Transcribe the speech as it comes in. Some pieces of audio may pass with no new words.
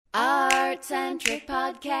Art-Centric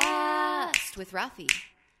Podcast with Rafi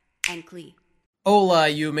and Klee. Hola,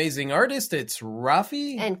 you amazing artist. It's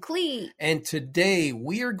Rafi. And Klee. And today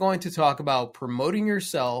we are going to talk about promoting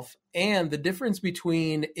yourself and the difference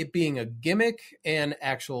between it being a gimmick and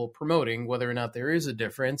actual promoting, whether or not there is a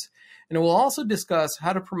difference. And we'll also discuss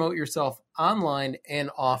how to promote yourself online and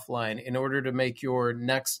offline in order to make your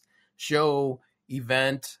next show,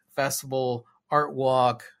 event, festival, art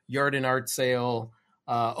walk, yard and art sale,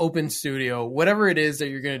 open studio, whatever it is that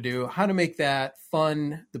you're going to do, how to make that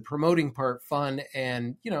fun, the promoting part fun,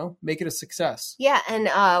 and, make it a success. Yeah, and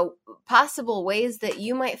possible ways that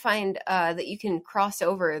you might find that you can cross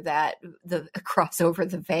over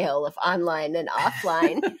the veil of online and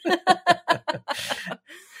offline.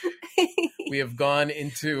 We have gone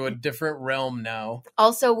into a different realm now.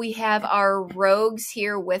 Also, we have our rogues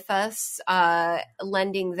here with us,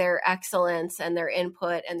 lending their excellence and their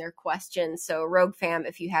input and their questions. So, Rogue Fam,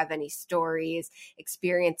 if you have any stories,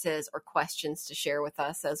 experiences, or questions to share with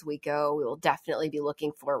us as we go, we will definitely be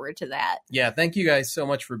looking forward to that. Yeah, thank you guys so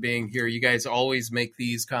much for being here. You guys always make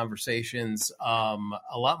these conversations a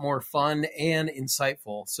lot more fun and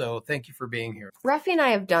insightful. So, thank you for being here. Rafi and I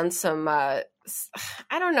have done some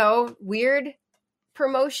weird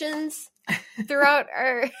promotions throughout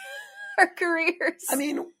our careers. I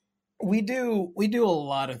mean, we do a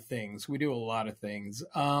lot of things.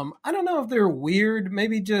 I don't know if they're weird,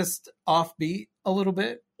 maybe just offbeat a little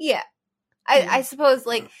bit. Yeah. I suppose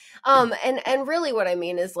and really what I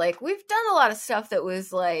mean is we've done a lot of stuff that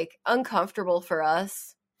was uncomfortable for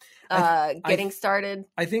us getting started.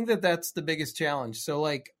 I think that's the biggest challenge. So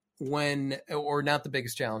not the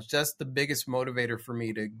biggest challenge, just the biggest motivator for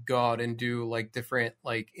me to go out and do different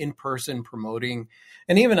in-person promoting,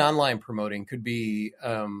 and even online promoting could be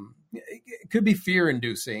fear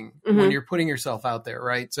inducing when you're putting yourself out there.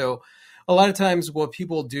 Right. So a lot of times what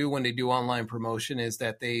people do when they do online promotion is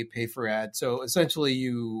that they pay for ads. So essentially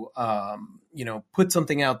you put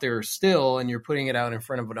something out there still, and you're putting it out in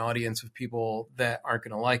front of an audience of people that aren't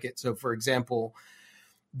going to like it. So for example,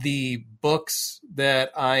 the books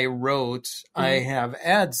that I wrote, I have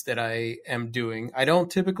ads that I am doing. I don't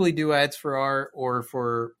typically do ads for art or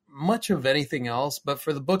for much of anything else, but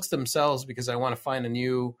for the books themselves, because I want to find a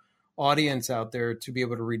new audience out there to be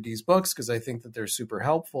able to read these books, because I think that they're super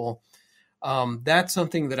helpful. That's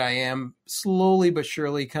something that I am slowly but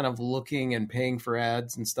surely kind of looking and paying for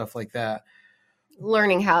ads and stuff like that.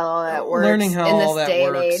 Learning how all that works. Learning how in this all that day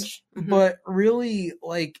works. And age. But really,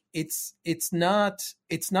 it's not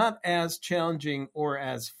as challenging or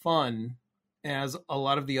as fun as a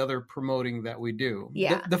lot of the other promoting that we do.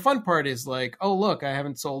 Yeah. The fun part is oh look, I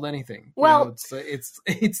haven't sold anything. Well,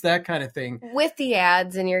 it's that kind of thing. With the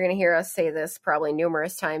ads, and you're going to hear us say this probably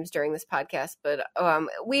numerous times during this podcast, but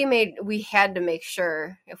we had to make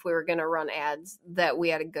sure if we were going to run ads that we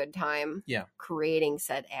had a good time creating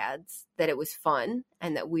said ads, that it was fun,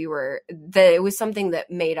 and that it was something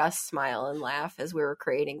that made us smile and laugh as we were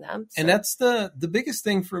creating them. So. And that's the biggest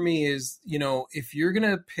thing for me is, if you're going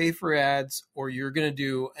to pay for ads or you're going to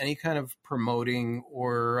do any kind of promoting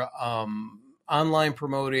or online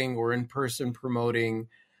promoting or in-person promoting,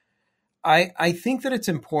 I think that it's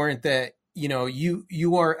important that,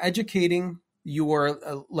 you are educating, you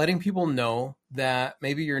are letting people know that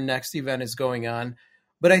maybe your next event is going on.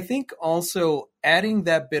 But I think also adding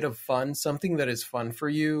that bit of fun, something that is fun for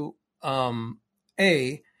you,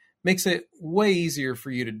 makes it way easier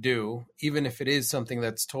for you to do, even if it is something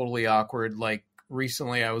that's totally awkward. Like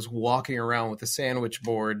recently I was walking around with a sandwich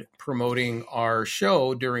board promoting our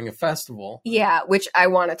show during a festival. Yeah, which I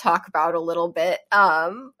want to talk about a little bit.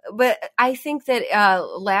 But I think that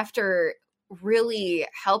laughter really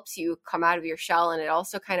helps you come out of your shell, and it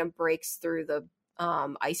also kind of breaks through the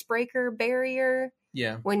icebreaker barrier.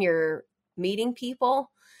 Yeah. When you're meeting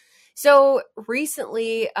people. So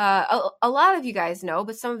recently, a lot of you guys know,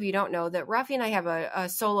 but some of you don't know, that Rafi and I have a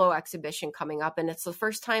solo exhibition coming up. And it's the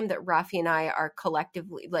first time that Rafi and I are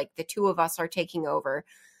collectively, the two of us are taking over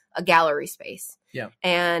a gallery space. Yeah.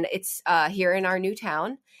 And it's here in our new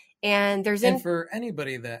town. And for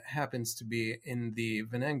anybody that happens to be in the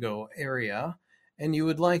Venango area and you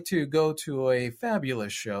would like to go to a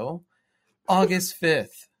fabulous show, August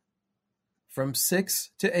 5th. From 6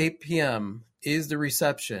 to 8 p.m. is the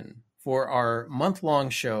reception for our month-long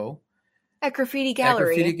show at Graffiti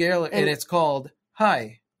Gallery. And it's called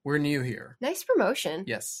Hi, We're New Here. Nice promotion.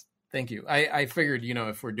 Yes. Thank you. I figured,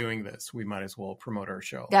 if we're doing this, we might as well promote our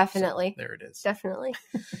show. Definitely. So there it is. Definitely.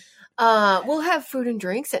 We'll have food and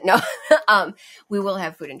drinks. No, we will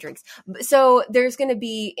have food and drinks. So there's going to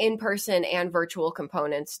be in-person and virtual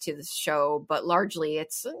components to the show, but largely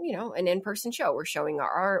it's, an in-person show. We're showing our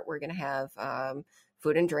art. We're going to have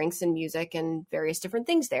food and drinks and music and various different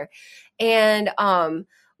things there. And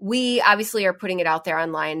we obviously are putting it out there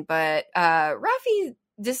online, but Rafi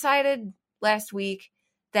decided last week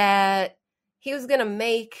that he was going to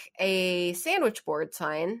make a sandwich board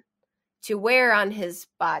sign to wear on his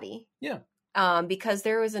body. Yeah. Because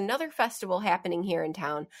there was another festival happening here in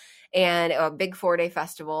town, and a big 4-day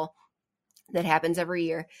festival that happens every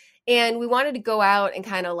year. And we wanted to go out and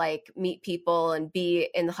kind of like meet people and be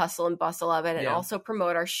in the hustle and bustle of it, and also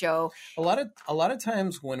promote our show. A lot of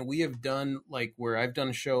times when we have done, like where I've done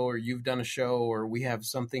a show or you've done a show or we have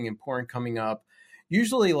something important coming up,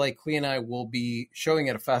 usually like Clea and I will be showing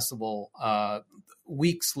at a festival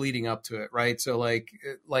weeks leading up to it, right? So like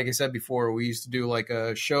I said before, we used to do like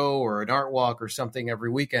a show or an art walk or something every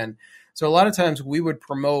weekend. So a lot of times we would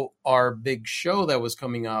promote our big show that was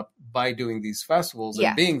coming up by doing these festivals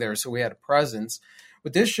and being there. So we had a presence.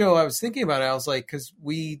 With this show, I was thinking about it. I was like, because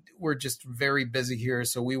we were just very busy here,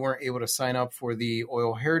 so we weren't able to sign up for the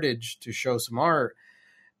Oil Heritage to show some art.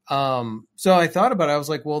 So I thought about it. I was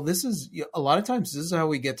like, well, this is a lot of times this is how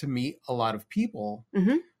we get to meet a lot of people.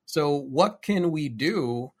 Mm-hmm. So what can we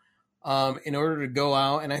do in order to go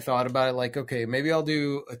out? And I thought about it like, okay, maybe I'll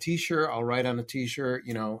do a t-shirt. I'll write on a t-shirt,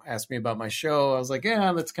 ask me about my show. I was like,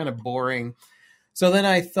 yeah, that's kind of boring. So then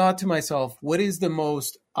I thought to myself, what is the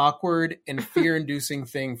most awkward and fear-inducing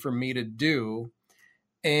thing for me to do?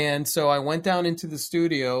 And so I went down into the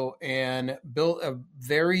studio and built a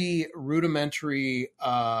very rudimentary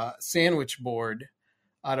sandwich board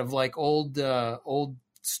out of like old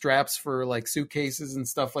straps for like suitcases and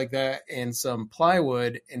stuff like that, and some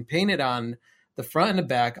plywood, and painted on the front and the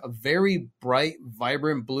back a very bright,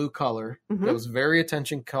 vibrant blue color that was very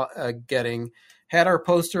attention getting. Had our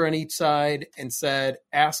poster on each side and said,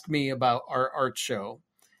 "Ask me about our art show."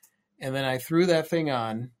 And then I threw that thing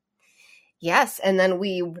on. Yes, and then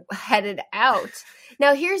we headed out.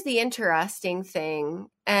 Now, here's the interesting thing,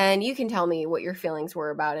 and you can tell me what your feelings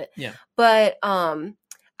were about it. Yeah. But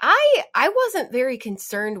I wasn't very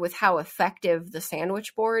concerned with how effective the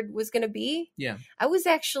sandwich board was going to be. Yeah. I was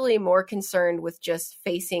actually more concerned with just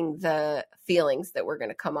facing the feelings that were going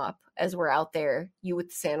to come up as we're out there, you with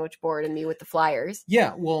the sandwich board and me with the flyers.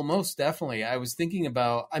 Yeah, well, most definitely. I was thinking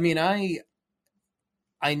about, I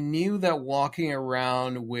knew that walking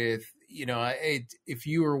around with, if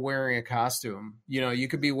you were wearing a costume, you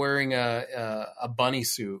could be wearing a bunny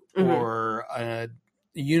suit or a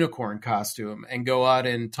unicorn costume and go out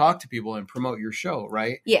and talk to people and promote your show,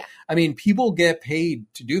 right? Yeah. People get paid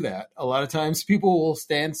to do that. A lot of times people will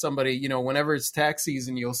stand somebody, whenever it's tax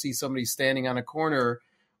season, you'll see somebody standing on a corner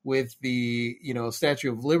with the,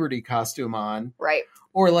 Statue of Liberty costume on. Right.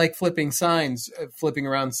 Or like flipping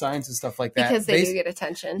around signs and stuff like that. Because they do get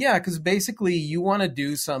attention. Yeah, because basically you want to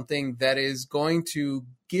do something that is going to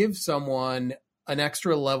give someone an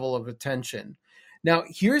extra level of attention. Now,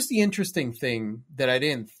 here's the interesting thing that I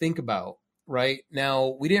didn't think about, right?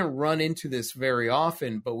 Now, we didn't run into this very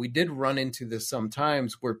often, but we did run into this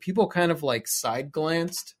sometimes where people kind of like side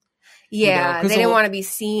glanced. Yeah, they didn't want to be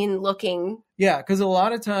seen looking. Yeah, because a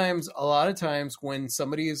lot of times when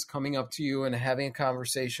somebody is coming up to you and having a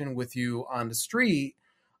conversation with you on the street,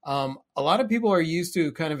 a lot of people are used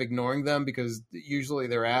to kind of ignoring them because usually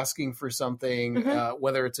they're asking for something,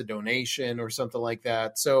 whether it's a donation or something like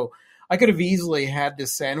that. So I could have easily had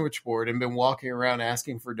this sandwich board and been walking around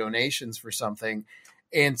asking for donations for something.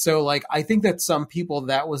 And so I think that some people,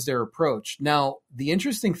 that was their approach. Now, the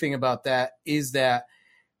interesting thing about that is that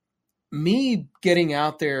me getting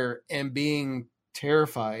out there and being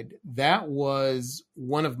terrified, that was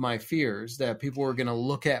one of my fears, that people were going to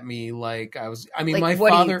look at me like I was, my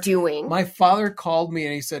what father, are you doing? My father called me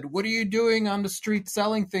and he said, "What are you doing on the street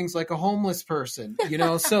selling things like a homeless person?"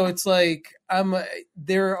 So it's like,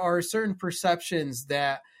 there are certain perceptions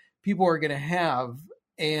that people are going to have,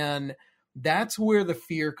 and that's where the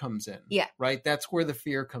fear comes in. Yeah. Right. That's where the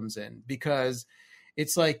fear comes in, because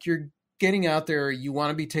it's like you're getting out there, you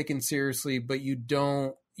want to be taken seriously, but you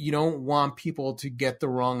don't want people to get the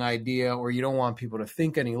wrong idea, or you don't want people to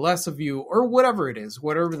think any less of you, or whatever it is,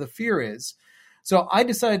 whatever the fear is. So I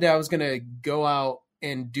decided that I was going to go out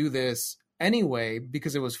and do this anyway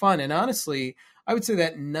because it was fun. And honestly, I would say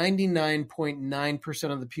that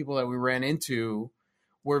 99.9% of the people that we ran into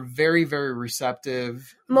were very, very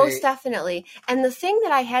receptive. Most definitely. And the thing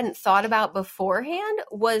that I hadn't thought about beforehand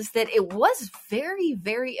was that it was very,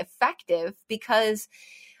 very effective, because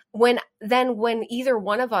when either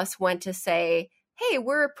one of us went to say, hey,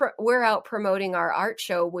 we're out promoting our art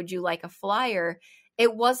show, would you like a flyer?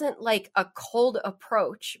 It wasn't like a cold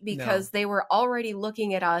approach, because they were already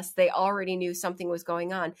looking at us. They already knew something was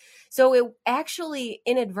going on. So it actually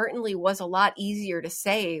inadvertently was a lot easier to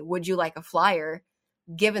say, would you like a flyer,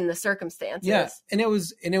 given the circumstances. Yeah. And it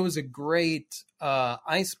was a great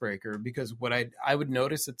icebreaker, because what I would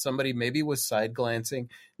notice that somebody maybe was side glancing.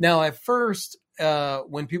 Now, at first,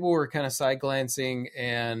 when people were kind of side glancing,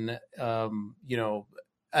 and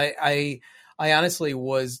I honestly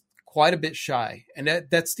was quite a bit shy. And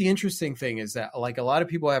that's the interesting thing, is that like a lot of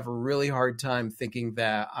people have a really hard time thinking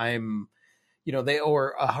that I'm,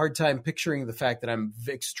 or a hard time picturing the fact that I'm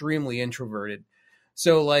extremely introverted.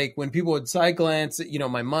 So like when people would side glance,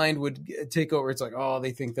 my mind would take over. It's like, oh,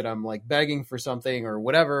 they think that I'm like begging for something or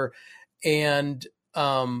whatever. And,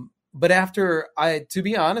 but to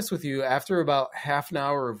be honest with you, after about half an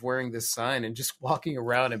hour of wearing this sign and just walking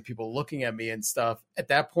around and people looking at me and stuff, at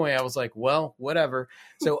that point I was like, well, whatever.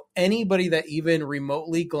 So anybody that even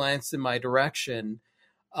remotely glanced in my direction,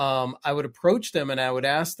 I would approach them and I would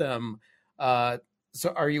ask them,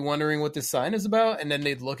 so are you wondering what this sign is about? And then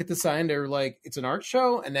they'd look at the sign. They're like, it's an art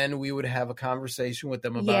show. And then we would have a conversation with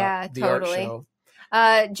them about the art show.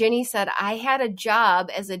 Jenny said, I had a job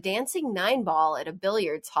as a dancing 9-ball at a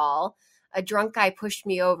billiards hall. A drunk guy pushed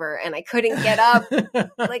me over and I couldn't get up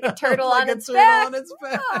like a turtle on its back.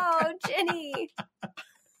 Oh, Jenny.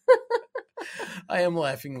 I am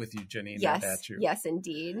laughing with you, Jenny. Yes, not at you. Yes,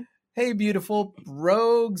 indeed. Hey, beautiful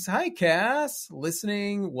rogues. Hi, Cass.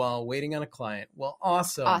 Listening while waiting on a client. Well,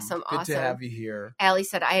 awesome. Good to have you here. Allie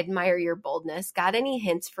said, I admire your boldness. Got any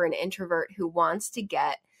hints for an introvert who wants to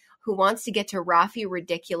get to Rafi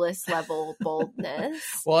ridiculous level boldness?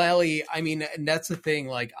 Well, Allie, I mean, and that's the thing.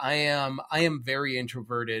 Like I am very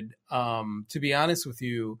introverted. To be honest with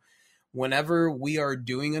you, whenever we are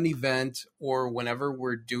doing an event or whenever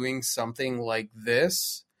we're doing something like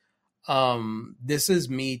this is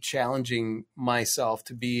me challenging myself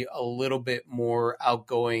to be a little bit more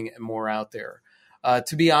outgoing and more out there.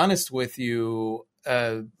 To be honest with you,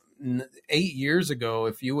 8 years ago,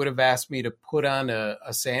 if you would have asked me to put on a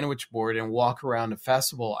sandwich board and walk around a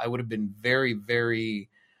festival, I would have been very, very,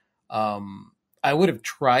 I would have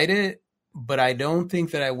tried it, but I don't think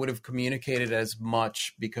that I would have communicated as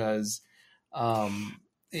much, because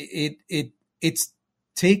it's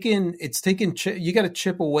taken you got to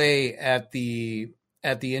chip away at the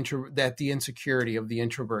insecurity of the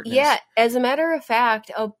introvertness. Yeah, as a matter of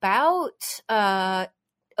fact, about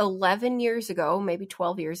 11 years ago, maybe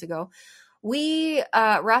 12 years ago,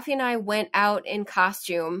 Rafi and I went out in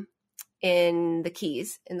costume in the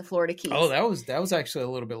Keys, in the Florida Keys. Oh, that was actually a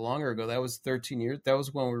little bit longer ago. That was 13 years. That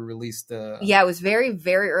was when we released Yeah, it was very,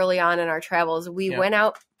 very early on in our travels. We went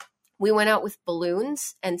out with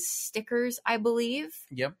balloons and stickers, I believe.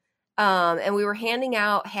 Yep. And we were handing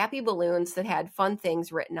out happy balloons that had fun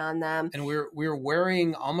things written on them. And we were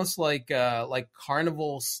wearing almost like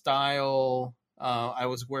carnival style. I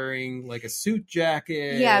was wearing like a suit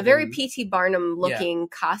jacket. Yeah, very P.T. Barnum looking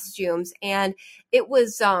costumes. And it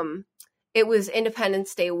was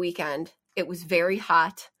Independence Day weekend. It was very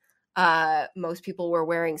hot. Most people were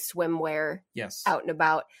wearing swimwear. Yes. Out and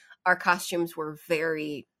about. Our costumes were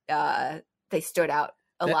very they stood out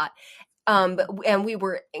a lot. And we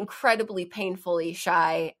were incredibly painfully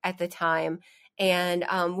shy at the time. And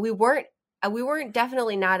we weren't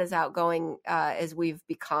definitely not as outgoing as we've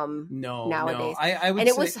become nowadays. No. I would and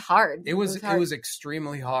it say was hard. It was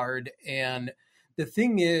extremely hard. And the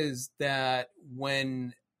thing is that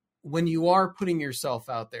when you are putting yourself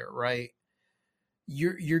out there, right,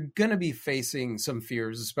 you're going to be facing some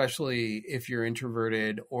fears, especially if you're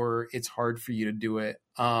introverted or it's hard for you to do it.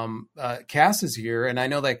 Cass is here, and I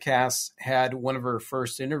know that Cass had one of her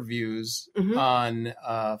first interviews on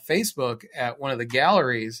Facebook at one of the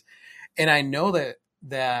galleries, and I know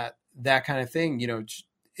that kind of thing,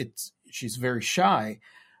 she's very shy,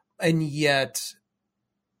 and yet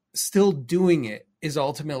still doing it is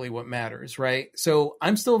ultimately what matters, right? So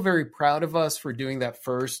I'm still very proud of us for doing that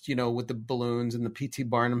first, with the balloons and the P.T.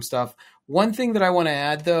 Barnum stuff. One thing that I want to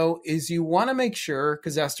add, though, is you want to make sure,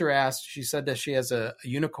 because Esther asked, she said that she has a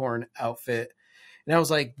unicorn outfit. And I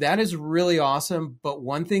was like, that is really awesome. But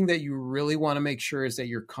one thing that you really want to make sure is that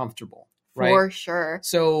you're comfortable. Right? For sure.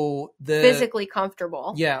 So physically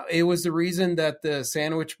comfortable. Yeah, it was the reason that the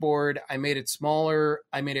sandwich board, I made it smaller.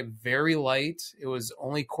 I made it very light. It was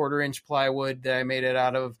only 1/4-inch plywood that I made it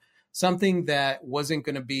out of, something that wasn't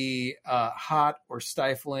going to be hot or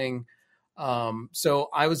stifling. So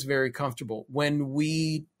I was very comfortable. When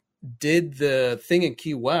we did the thing in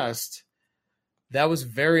Key West, that was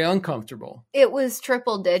very uncomfortable. It was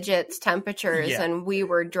triple digits temperatures and we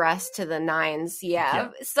were dressed to the nines. Yeah.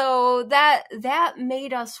 So that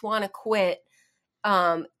made us want to quit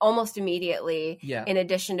almost immediately, in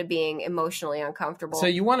addition to being emotionally uncomfortable. So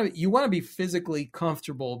you want to be physically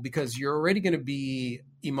comfortable because you're already going to be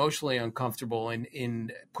emotionally uncomfortable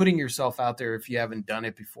in putting yourself out there if you haven't done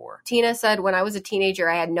it before. Tina said, when I was a teenager,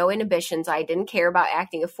 I had no inhibitions. I didn't care about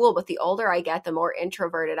acting a fool, but the older I get, the more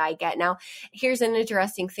introverted I get. Now, here's an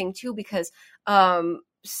interesting thing too, because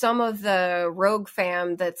some of the Rogue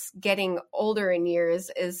fam that's getting older in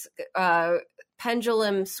years is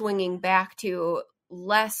pendulum swinging back to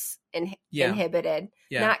less inhibited,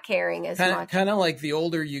 not caring as much. Kind of like the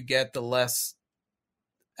older you get, the less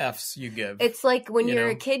F's you give. It's like when you're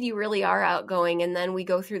a kid, you really are outgoing. And then we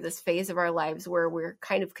go through this phase of our lives where we're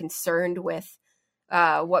kind of concerned with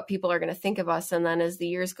what people are going to think of us. And then as the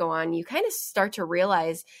years go on, you kind of start to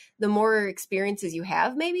realize the more experiences you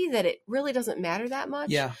have, maybe, that it really doesn't matter that much.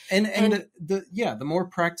 Yeah. And the more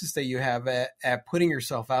practice that you have at putting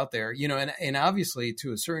yourself out there, and obviously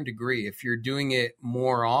to a certain degree, if you're doing it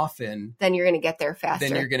more often, then you're going to get there faster.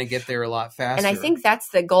 Then you're going to get there a lot faster. And I think that's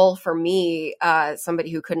the goal for me,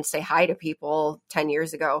 somebody who couldn't say hi to people 10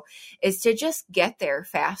 years ago, is to just get there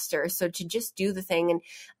faster. So to just do the thing. And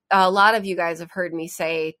a lot of you guys have heard me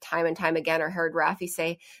say time and time again, or heard Rafi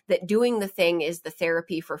say, that doing the thing is the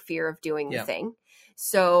therapy for fear of doing the thing.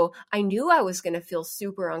 So I knew I was going to feel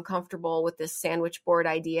super uncomfortable with this sandwich board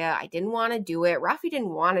idea. I didn't want to do it. Rafi didn't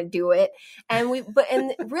want to do it. And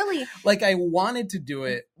really like I wanted to do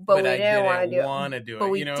it, but I didn't want to do it. But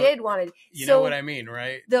we did want to. You know what I mean,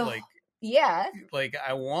 right? Like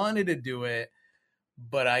I wanted to do it,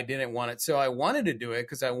 but I didn't want it. So I wanted to do it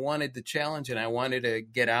because I wanted the challenge and I wanted to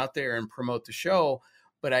get out there and promote the show,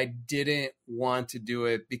 but I didn't want to do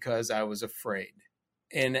it because I was afraid.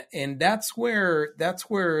 And that's where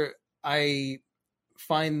I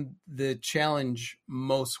find the challenge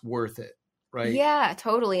most worth it. Right. Yeah,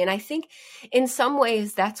 totally. And I think in some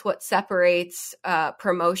ways that's what separates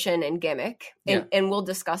promotion and gimmick. And we'll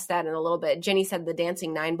discuss that in a little bit. Jenny said the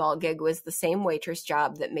dancing 9-ball gig was the same waitress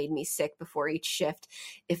job that made me sick before each shift.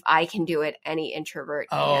 If I can do it, any introvert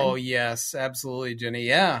can. Oh, yes, absolutely, Jenny.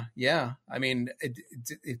 Yeah. I mean,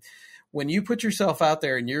 when you put yourself out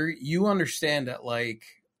there and you understand that, like,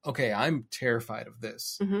 okay, I'm terrified of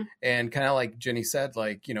this. Mm-hmm. And kind of like Jenny said,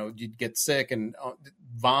 like, you'd get sick and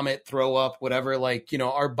vomit, throw up, whatever. Like,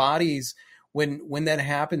 our bodies, when that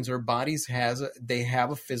happens, our bodies have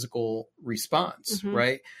a physical response, mm-hmm.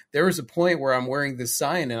 right? There was a point where I'm wearing this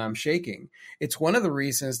sign and I'm shaking. It's one of the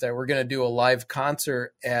reasons that we're going to do a live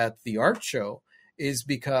concert at the art show, is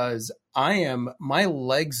because my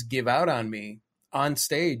legs give out on me on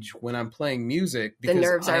stage when I'm playing music, because the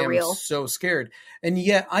nerves are real. So scared. And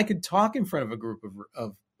yet I could talk in front of a group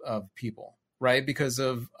of people, right? Because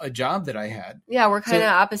of a job that I had. Yeah. We're kind of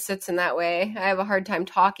opposites in that way. I have a hard time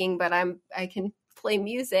talking, but I can play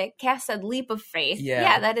music. Cass said leap of faith.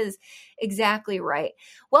 Yeah, that is exactly right.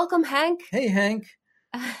 Welcome, Hank. Hey, Hank.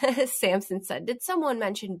 Samson said, did someone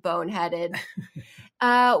mention boneheaded?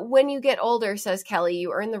 When you get older, says Kelly,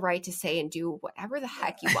 you earn the right to say and do whatever the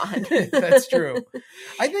heck you want. That's true.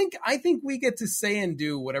 I think we get to say and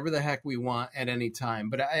do whatever the heck we want at any time.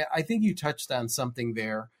 But I think you touched on something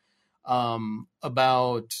there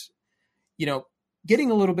about,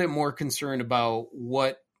 getting a little bit more concerned about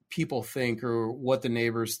what people think or what the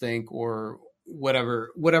neighbors think or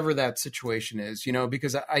whatever that situation is,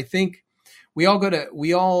 because I think we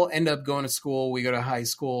all end up going to school. We go to high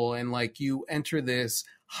school, and like you enter this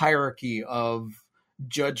hierarchy of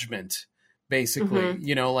judgment, basically,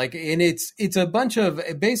 mm-hmm. And it's a bunch of,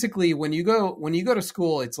 basically when you go to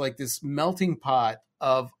school, it's like this melting pot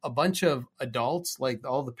of a bunch of adults, like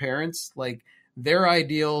all the parents, like their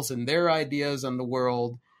ideals and their ideas on the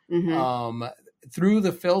world, mm-hmm. Through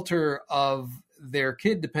the filter of their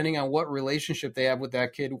kid, depending on what relationship they have with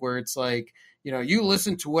that kid, where it's like, you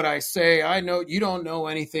listen to what I say. I know you don't know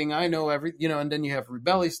anything. I know and then you have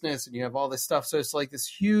rebelliousness and you have all this stuff. So it's like this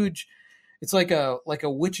huge, it's like a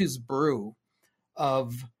witch's brew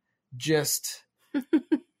of just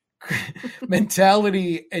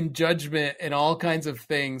mentality and judgment and all kinds of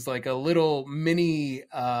things, like a little mini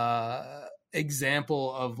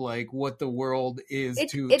example of like what the world is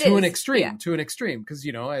to an extreme, because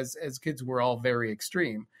as kids we're all very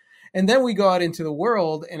extreme. And then we go out into the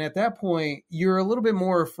world, and at that point you're a little bit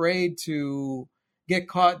more afraid to get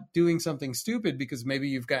caught doing something stupid because maybe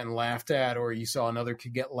you've gotten laughed at or you saw another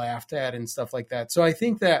kid get laughed at and stuff like that. So I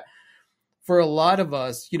think that for a lot of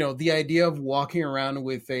us, you know, the idea of walking around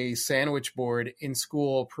with a sandwich board in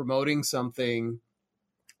school promoting something,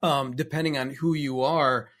 depending on who you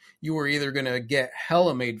are either going to get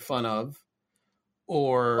hella made fun of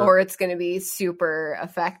or it's going to be super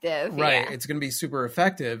effective. Right. Yeah. It's going to be super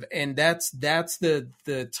effective. And that's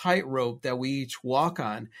the tightrope that we each walk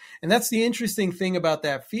on. And that's the interesting thing about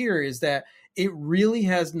that fear is that it really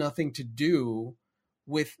has nothing to do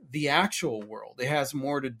with the actual world. It has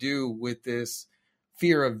more to do with this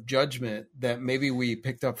fear of judgment that maybe we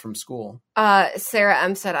picked up from school. Sarah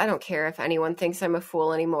M said, I don't care if anyone thinks I'm a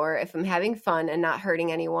fool anymore. If I'm having fun and not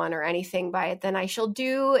hurting anyone or anything by it, then I shall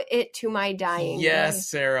do it to my dying Yes, day.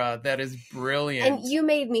 Sarah, that is brilliant. And you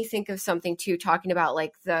made me think of something too, talking about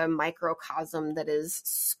like the microcosm that is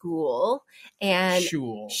school and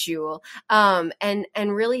shul. And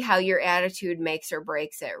really how your attitude makes or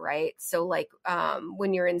breaks it, right? So like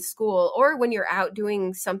when you're in school or when you're out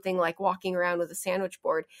doing something like walking around with a sandwich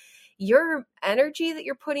board, your energy that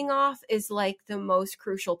you're putting off is like the most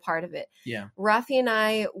crucial part of it. Yeah. Rafi and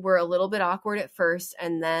I were a little bit awkward at first,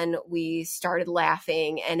 and then we started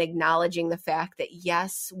laughing and acknowledging the fact that,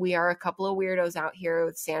 yes, we are a couple of weirdos out here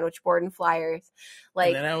with sandwich board and flyers.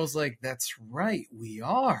 Like, and then I was like, that's right, we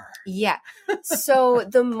are. Yeah. So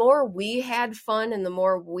the more we had fun and the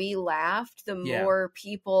more we laughed, the more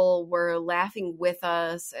people were laughing with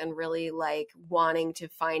us and really like wanting to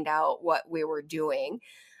find out what we were doing.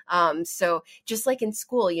 So just like in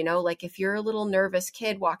school, you know, like if you're a little nervous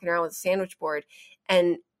kid walking around with a sandwich board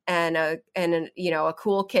and a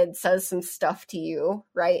cool kid says some stuff to you,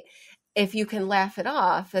 right? If you can laugh it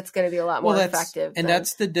off, that's going to be a lot more effective. And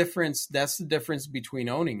that's the difference. That's the difference between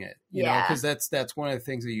owning it, you know, because that's one of the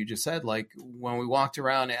things that you just said. Like when we walked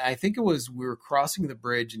around, I think it was, we were crossing the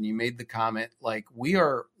bridge and you made the comment, like, we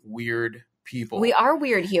are weird people. We are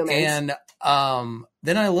weird humans. And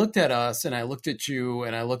then I looked at us and I looked at you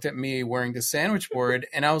and I looked at me wearing the sandwich board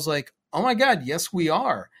and I was like, oh my God, yes, we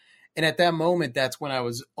are. And at that moment, that's when I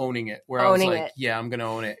was owning it, where I was like, yeah, I'm going to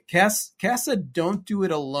own it. Cass said, don't do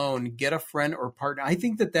it alone. Get a friend or partner. I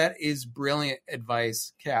think that is brilliant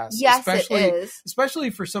advice, Cass. Yes, it is. Especially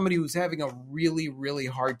for somebody who's having a really, really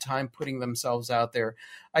hard time putting themselves out there.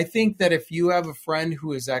 I think that if you have a friend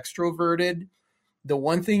who is extroverted, the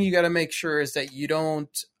one thing you got to make sure is that you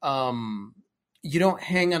don't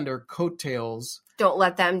hang on their coattails. Don't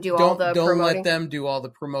let them do all the promoting. Don't let them do all the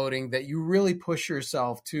promoting. That you really push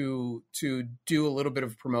yourself to do a little bit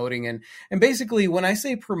of promoting. And basically, when I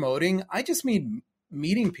say promoting, I just mean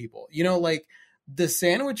meeting people. You know, like the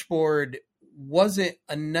sandwich board wasn't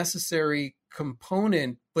a necessary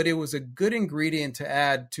component, but it was a good ingredient to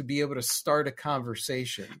add to be able to start a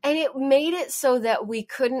conversation. And it made it so that we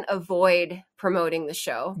couldn't avoid promoting the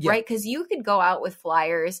show, right? Because you could go out with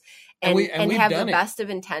flyers and have the best of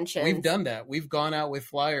intentions. We've done that. We've gone out with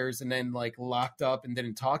flyers and then like locked up and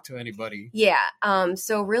didn't talk to anybody. Yeah.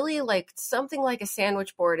 So really like something like a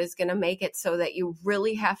sandwich board is going to make it so that you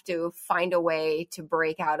really have to find a way to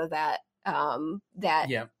break out of that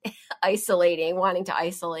isolating, wanting to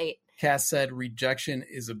isolate. Cass said rejection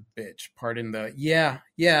is a bitch. Pardon the yeah.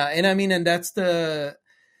 And I mean, and that's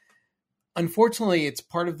unfortunately it's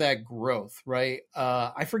part of that growth, right?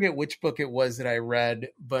 I forget which book it was that I read,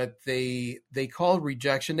 but they called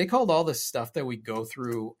rejection. They called all the stuff that we go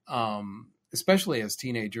through, especially as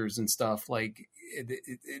teenagers and stuff, like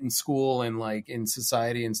in school and like in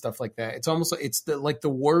society and stuff like that. It's almost like it's the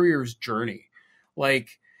warrior's journey. Like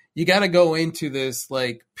you got to go into this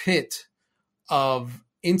like pit of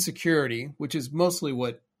insecurity, which is mostly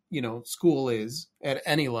what, you know, school is at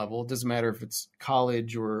any level. It doesn't matter if it's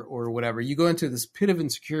college or whatever. You go into this pit of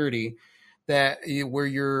insecurity where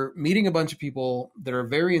you're meeting a bunch of people that are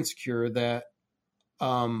very insecure that,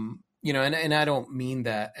 you know, and I don't mean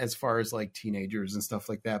that as far as like teenagers and stuff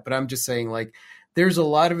like that, but I'm just saying like there's a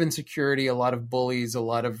lot of insecurity, a lot of bullies, a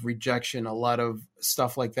lot of rejection, a lot of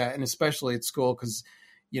stuff like that. And especially at school, because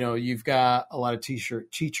you know, you've got a lot of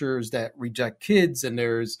teachers that reject kids and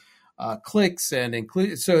there's cliques and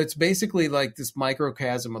include. So it's basically like this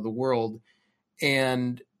microcosm of the world.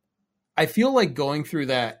 And I feel like going through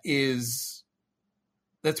that's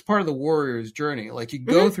part of the warrior's journey. Like you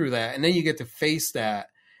go through that and then you get to face that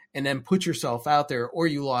and then put yourself out there, or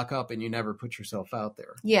you lock up and you never put yourself out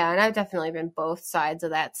there. Yeah, and I've definitely been both sides of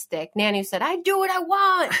that stick. Nanny said, I do what I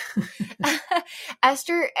want.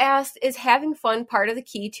 Esther asked, is having fun part of the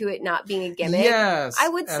key to it not being a gimmick? Yes, I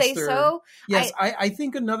would say so. Yes, I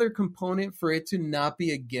think another component for it to not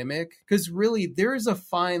be a gimmick, because really there is a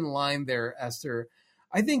fine line there, Esther.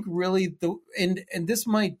 I think really and this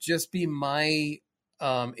might just be my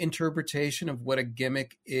interpretation of what a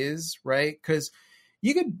gimmick is, right? Because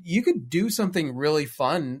you could do something really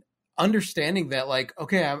fun, understanding that like,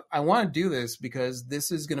 okay, I want to do this because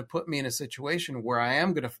this is going to put me in a situation where I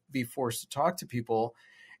am going to be forced to talk to people,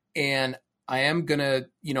 and I am going to,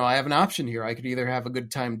 I have an option here. I could either have a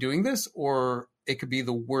good time doing this, or it could be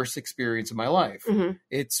the worst experience of my life. Mm-hmm.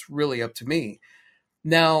 It's really up to me.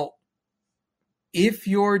 Now, if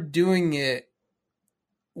you're doing it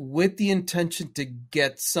with the intention to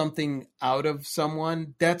get something out of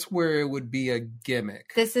someone, that's where it would be a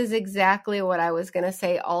gimmick. This is exactly what I was going to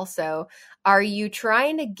say also. Are you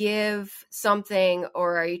trying to give something,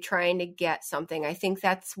 or are you trying to get something? I think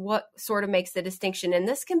that's what sort of makes the distinction. And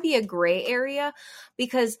this can be a gray area,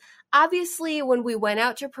 because obviously when we went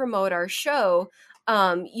out to promote our show,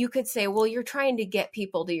 you could say, well, you're trying to get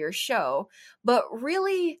people to your show. But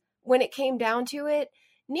really, when it came down to it,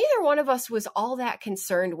 neither one of us was all that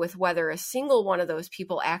concerned with whether a single one of those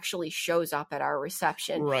people actually shows up at our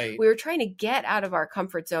reception. Right. We were trying to get out of our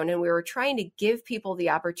comfort zone, and we were trying to give people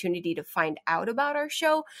the opportunity to find out about our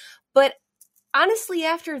show. But honestly,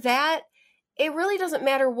 after that, it really doesn't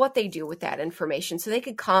matter what they do with that information. So they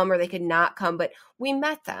could come or they could not come, but we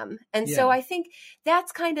met them. And so I think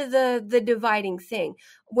that's kind of the dividing thing.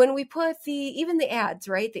 When we put even the ads,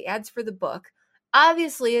 right? The ads for the book.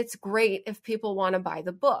 Obviously, it's great if people want to buy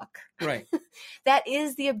the book. Right. That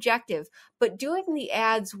is the objective. But doing the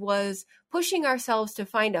ads was pushing ourselves to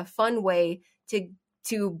find a fun way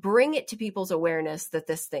to bring it to people's awareness that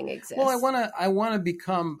this thing exists. Well, I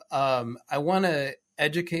want to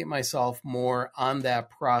educate myself more on that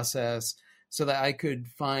process so that I could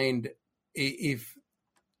find a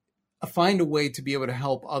way to be able to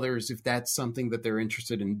help others if that's something that they're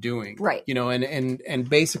interested in doing. Right. And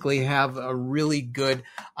basically have a really good,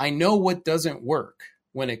 I know what doesn't work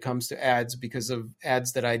when it comes to ads because of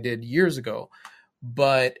ads that I did years ago,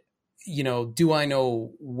 but do I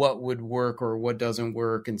know what would work or what doesn't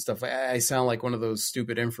work and stuff? I sound like one of those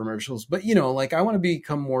stupid infomercials, but I want to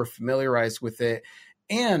become more familiarized with it,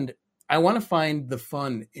 and I want to find the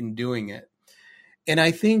fun in doing it. And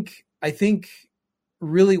I think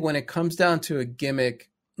really, when it comes down to a gimmick,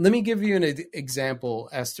 let me give you an example,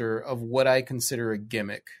 Esther, of what I consider a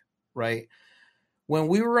gimmick, right? When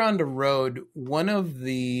we were on the road, one of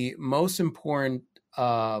the most important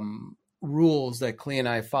rules that Clea and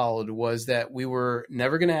I followed was that we were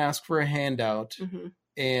never going to ask for a handout. Mm-hmm.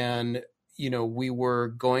 And, we were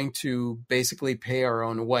going to basically pay our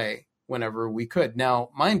own way whenever we could. Now,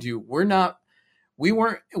 mind you,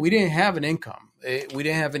 we didn't have an income. We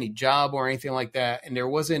didn't have any job or anything like that. And there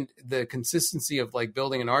wasn't the consistency of like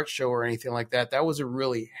building an art show or anything like that. That wasn't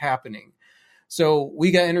really happening. So we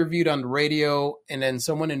got interviewed on the radio, and then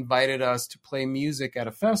someone invited us to play music at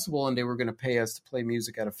a festival, and they were going to pay us to play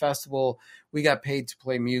music at a festival. We got paid to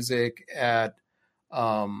play music at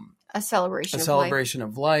a celebration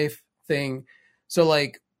of life thing. So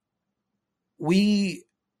like we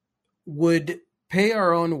would pay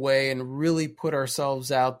our own way and really put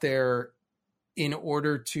ourselves out there in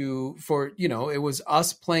order it was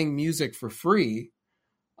us playing music for free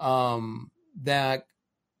that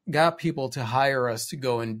got people to hire us to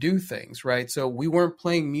go and do things, right? So we weren't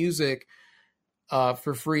playing music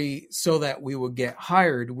for free so that we would get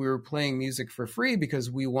hired. We were playing music for free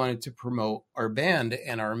because we wanted to promote our band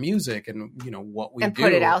and our music and, what we do. And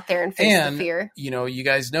put it out there and face the fear. You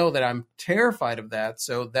guys know that I'm terrified of that.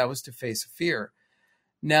 So that was to face fear.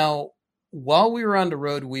 Now, while we were on the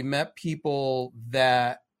road, we met people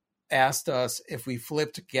that asked us if we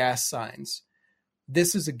flipped gas signs.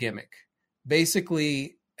 This is a gimmick.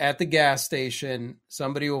 Basically, at the gas station,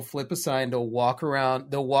 somebody will flip a sign. They'll walk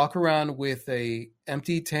around with a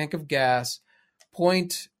empty tank of gas,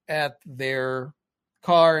 point at their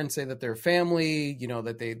car and say that they're family,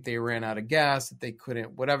 that they ran out of gas, that they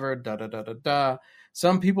couldn't, whatever, da-da-da-da-da.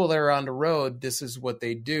 Some people that are on the road, this is what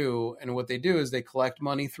they do. And what they do is they collect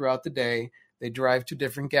money throughout the day. They drive to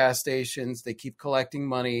different gas stations. They keep collecting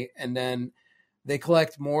money. And then they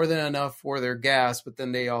collect more than enough for their gas. But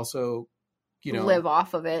then they also, live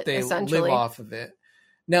off of it, essentially. Live off of it.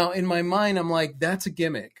 Now, in my mind, I'm like, that's a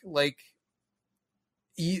gimmick. Like,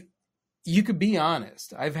 you could be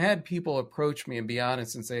honest. I've had people approach me and be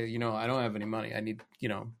honest and say, I don't have any money. I need,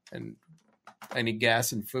 and I need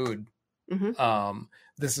gas and food. Mm-hmm.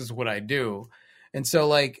 This is what I do. And so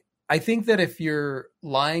like, I think that if you're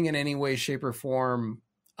lying in any way, shape or form,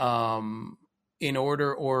 in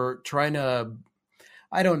order or trying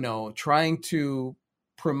to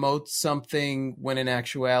promote something when in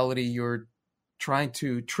actuality, you're trying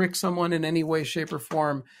to trick someone in any way, shape or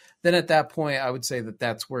form, then at that point, I would say that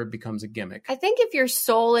that's where it becomes a gimmick. I think if your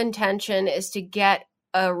sole intention is to get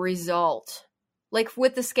a result, like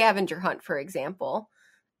with the scavenger hunt, for example,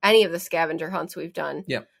 any of the scavenger hunts we've done.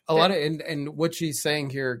 Yeah. A lot of, and what she's saying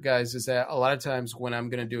here, guys, is that a lot of times when I'm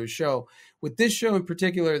going to do a show, with this show in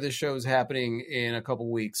particular, this show is happening in a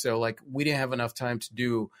couple weeks. So like we didn't have enough time to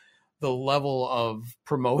do the level of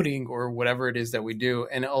promoting or whatever it is that we do.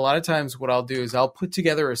 And a lot of times what I'll do is I'll put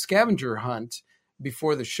together a scavenger hunt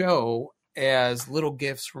before the show as little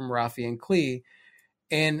gifts from Rafi and Klee.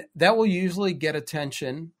 And that will usually get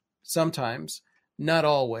attention sometimes, not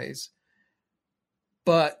always.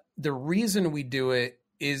 But the reason we do it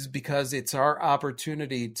is because it's our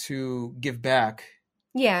opportunity to give back.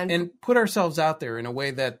 Yeah. And put ourselves out there in a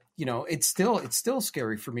way that, you know, it's still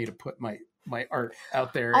scary for me to put my art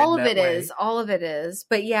out there. All of it is.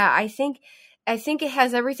 But yeah, I think it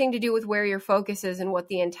has everything to do with where your focus is and what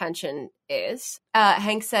the intention is.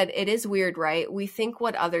 Hank said, it is weird, right? We think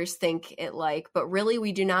what others think it like, but really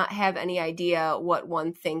we do not have any idea what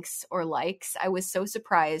one thinks or likes. I was so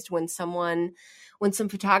surprised when some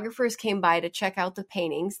photographers came by to check out the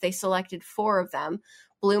paintings. They selected 4 of them.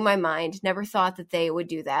 Blew my mind. Never thought that they would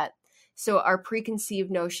do that. So our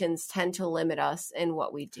preconceived notions tend to limit us in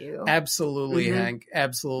what we do. Absolutely, Hank.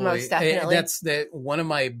 Absolutely. Most definitely. That's one of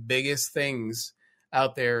my biggest things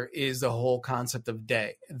out there is the whole concept of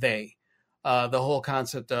they. The whole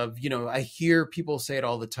concept of, you know, I hear people say it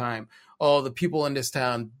all the time. Oh, the people in this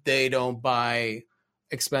town, they don't buy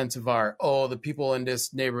expensive art. Oh, the people in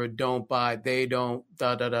this neighborhood they don't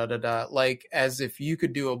like, as if you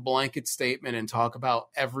could do a blanket statement and talk about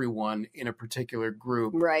everyone in a particular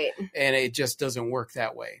group. Right. And it just doesn't work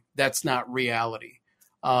that way. That's not reality.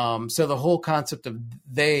 So the whole concept of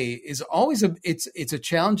they is always it's a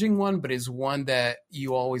challenging one, but is one that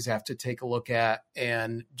you always have to take a look at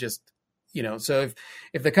and just, you know, so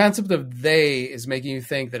if the concept of they is making you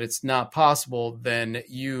think that it's not possible, then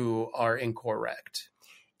you are incorrect.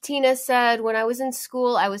 Tina said, when I was in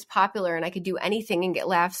school, I was popular and I could do anything and get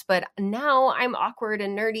laughs, but now I'm awkward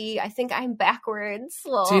and nerdy. I think I'm backwards.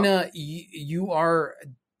 Well, Tina, you are,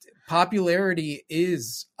 popularity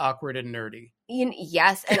is awkward and nerdy.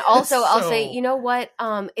 Yes. And also I'll say, you know what?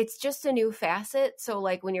 It's just a new facet. So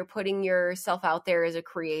like when you're putting yourself out there as a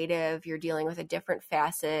creative, you're dealing with a different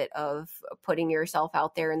facet of putting yourself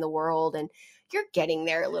out there in the world, and you're getting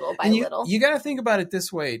there little by little. You got to think about it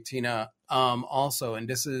this way, Tina. Also, and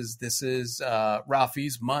this is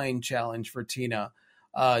Rafi's mind challenge for Tina.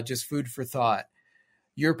 Just food for thought.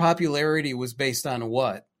 Your popularity was based on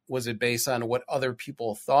what? Was it based on what other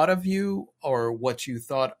people thought of you or what you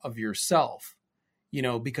thought of yourself? You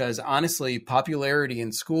know, because honestly, popularity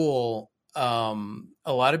in school, a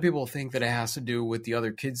lot of people think that it has to do with the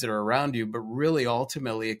other kids that are around you, but really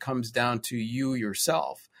ultimately it comes down to you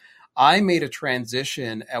yourself. I made a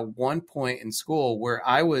transition at one point in school where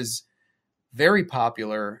I was very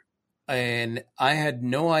popular and I had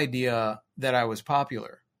no idea that I was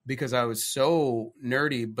popular because I was so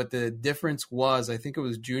nerdy. But the difference was, I think it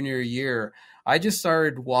was junior year, I just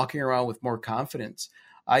started walking around with more confidence.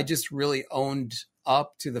 I just really owned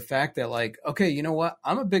up to the fact that, like, okay, you know what?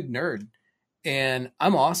 I'm a big nerd and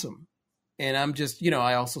I'm awesome. And I'm just, you know,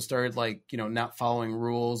 I also started like, you know, not following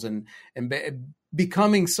rules and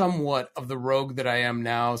becoming somewhat of the rogue that I am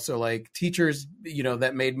now. So like teachers, you know,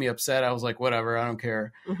 that made me upset. I was like, whatever, I don't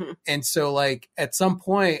care. Mm-hmm. And so like at some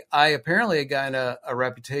point I apparently had gotten a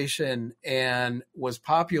reputation and was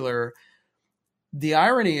popular. The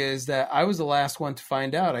irony is that I was the last one to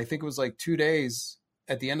find out. I think it was like 2 days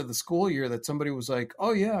at the end of the school year that somebody was like,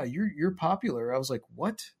 oh yeah, you're popular. I was like,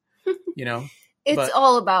 what? You know? It's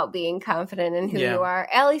all about being confident in who you are.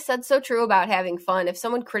 Allie said so true about having fun. If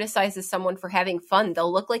someone criticizes someone for having fun,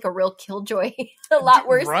 they'll look like a real killjoy. A lot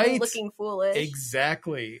worse than looking foolish.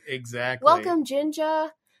 Exactly. Welcome,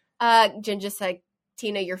 Jinja. Jinja said,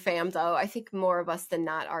 Tina, you're fam, though. I think more of us than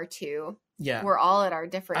not are too. Yeah. We're all at our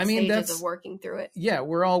different stages of working through it. Yeah,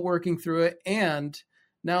 we're all working through it. And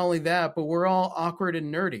not only that, but we're all awkward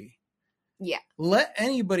and nerdy. Yeah. Let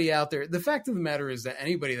anybody out there. The fact of the matter is that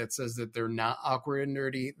anybody that says that they're not awkward and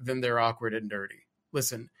nerdy, then they're awkward and nerdy.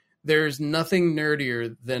 Listen, there's nothing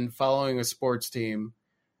nerdier than following a sports team,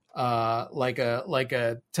 like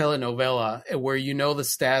a telenovela where you know the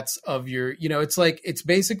stats of your, you know, it's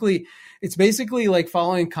basically like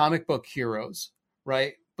following comic book heroes,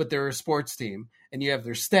 right? But they're a sports team and you have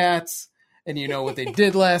their stats. And you know what they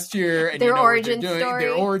did last year, and their you know origin what they're doing, story.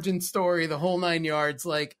 Their origin story, the whole 9 yards.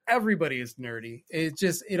 Like everybody is nerdy.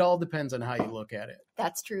 It all depends on how you look at it.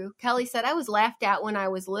 That's true. Kelly said, I was laughed at when I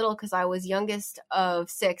was little because I was youngest of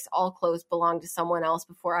 6. All clothes belonged to someone else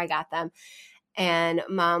before I got them. And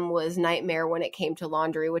mom was nightmare when it came to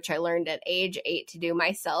laundry, which I learned at age 8 to do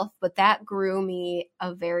myself. But that grew me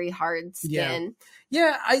a very hard skin.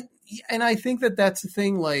 Yeah. I think that that's the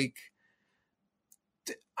thing. Like,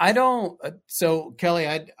 I don't. So Kelly,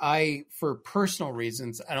 I for personal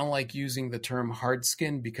reasons, I don't like using the term hard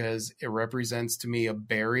skin because it represents to me a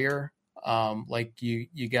barrier. Like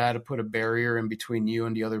you got to put a barrier in between you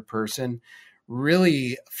and the other person.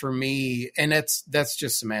 Really, for me, and that's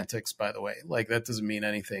just semantics, by the way. Like that doesn't mean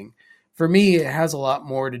anything. For me, it has a lot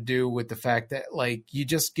more to do with the fact that like you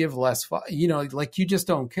just give less, like you just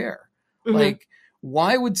don't care. Mm-hmm. Like,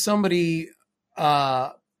 why would somebody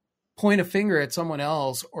point a finger at someone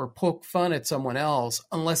else or poke fun at someone else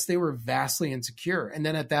unless they were vastly insecure? And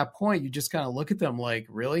then at that point, you just kind of look at them like,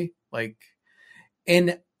 really? Like,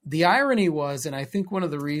 and the irony was, and I think one of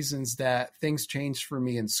the reasons that things changed for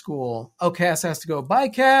me in school, Cass has to go. Bye,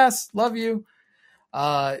 Cass. Love you.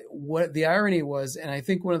 What the irony was, and I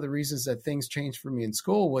think one of the reasons that things changed for me in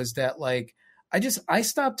school was that like, I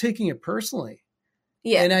stopped taking it personally.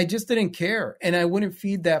 Yeah. And I just didn't care. And I wouldn't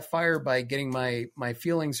feed that fire by getting my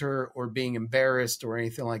feelings hurt or being embarrassed or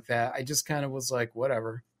anything like that. I just kind of was like,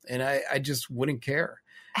 whatever. And I just wouldn't care.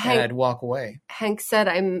 And I'd walk away. Hank said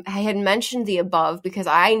I had mentioned the above because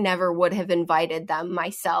I never would have invited them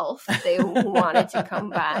myself. They wanted to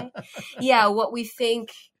come by. Yeah, what we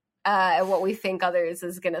think others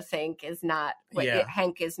is going to think is not what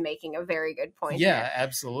Hank is making a very good point. Yeah, there.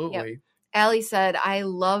 Absolutely. Yep. Allie said, I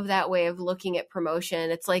love that way of looking at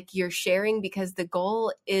promotion. It's like you're sharing because the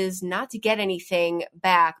goal is not to get anything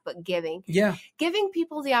back, but giving. Yeah. Giving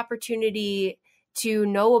people the opportunity to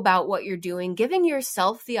know about what you're doing, giving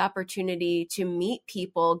yourself the opportunity to meet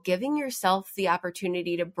people, giving yourself the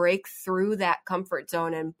opportunity to break through that comfort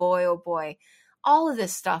zone. And boy, oh boy, all of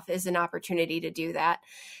this stuff is an opportunity to do that.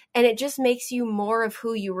 And it just makes you more of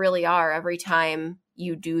who you really are every time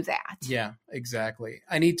you do that. Yeah, exactly.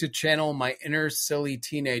 I need to channel my inner silly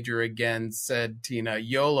teenager again, said Tina.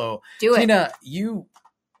 YOLO. Do it. Tina,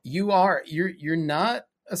 you're not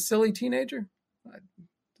a silly teenager?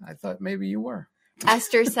 I thought maybe you were.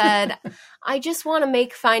 Esther said, I just want to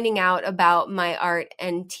make finding out about my art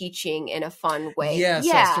and teaching in a fun way. Yes,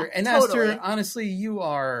 yeah, Esther. And totally. Esther, honestly,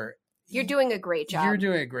 you're doing a great job. You're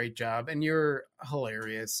doing a great job and you're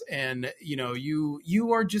hilarious. And,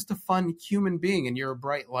 you are just a fun human being and you're a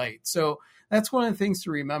bright light. So that's one of the things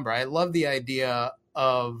to remember. I love the idea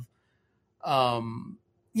of,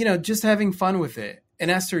 just having fun with it.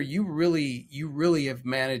 And Esther, you really have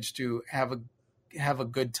managed to have a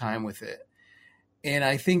good time with it. And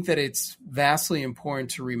I think that it's vastly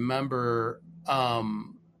important to remember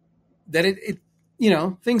that it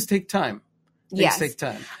things take time. Things take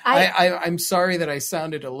time. I'm sorry that I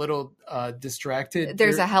sounded a little distracted.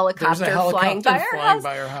 There's a helicopter flying by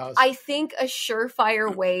our house. I think a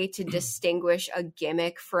surefire way to distinguish a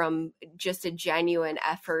gimmick from just a genuine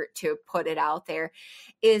effort to put it out there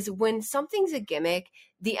is when something's a gimmick,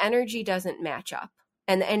 the energy doesn't match up.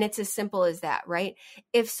 And it's as simple as that, right?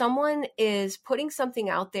 If someone is putting something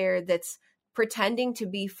out there that's pretending to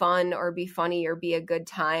be fun or be funny or be a good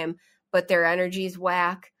time, but their energy's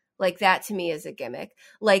whack, like that to me is a gimmick.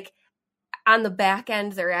 Like on the back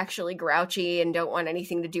end, they're actually grouchy and don't want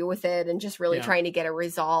anything to do with it and just really trying to get a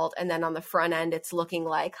result. And then on the front end, it's looking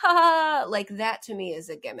like, like that to me is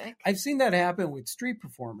a gimmick. I've seen that happen with street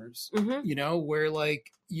performers, where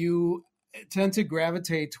like you tend to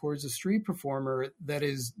gravitate towards a street performer that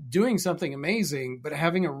is doing something amazing, but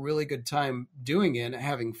having a really good time doing it,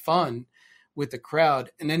 having fun with the crowd.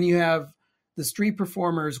 And then you have the street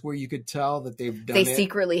performers where you could tell that they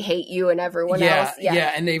secretly hate you and everyone else.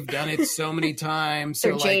 Yeah. And they've done it so many times.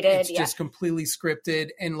 They're jaded. It's just completely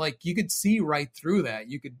scripted. And like, you could see right through that.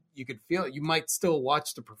 You could feel it. You might still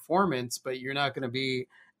watch the performance, but you're not going to be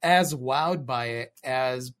as wowed by it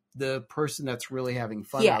as the person that's really having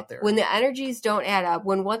fun out there. When the energies don't add up,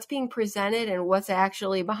 when what's being presented and what's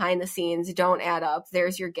actually behind the scenes don't add up,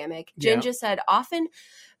 there's your gimmick. Jinja said, often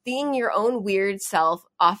being your own weird self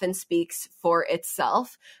often speaks for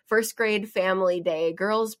itself. First grade family day,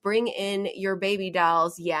 girls bring in your baby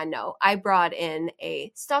dolls. Yeah, no, I brought in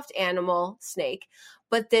a stuffed animal snake,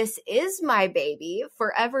 but this is my baby,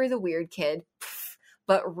 forever the weird kid. Pff,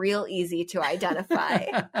 but real easy to identify.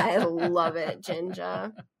 I love it,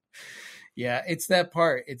 Jinja. Yeah, it's that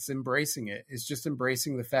part. It's embracing it. It's just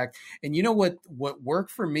embracing the fact. And you know what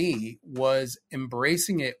worked for me was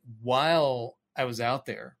embracing it while I was out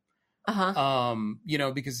there.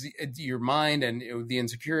 Because your mind and the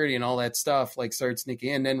insecurity and all that stuff like started sneaking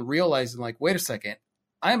in, and then realizing like, wait a second,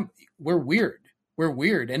 we're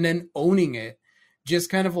weird. And then owning it just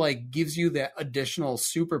kind of like gives you that additional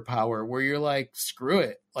superpower where you're like, screw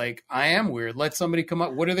it. Like, I am weird. Let somebody come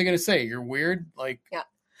up. What are they going to say? You're weird? Like, yeah.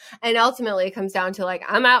 And ultimately it comes down to like,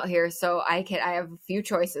 I'm out here. So I have a few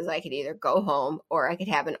choices. I could either go home, or I could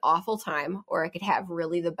have an awful time, or I could have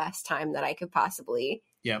really the best time that I could possibly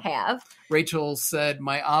have. Rachel said,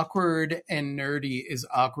 my awkward and nerdy is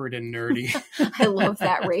awkward and nerdy. I love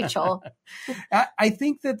that, Rachel. I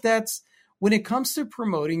think that's when it comes to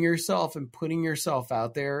promoting yourself and putting yourself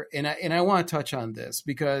out there. And I want to touch on this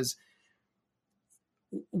because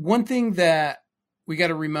one thing that we got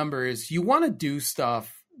to remember is you want to do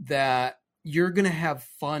stuff that you're going to have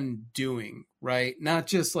fun doing, right? Not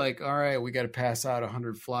just like, all right, we got to pass out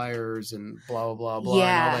 100 flyers and blah, blah, blah,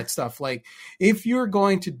 and all that stuff. Like, if you're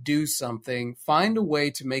going to do something, find a way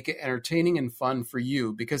to make it entertaining and fun for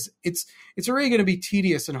you, because it's already going to be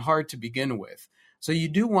tedious and hard to begin with. So you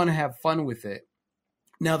do want to have fun with it.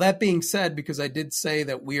 Now, that being said, because I did say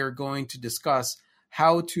that we are going to discuss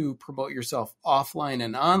how to promote yourself offline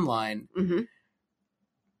and online,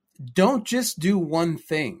 don't just do one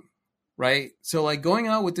thing, right? So like going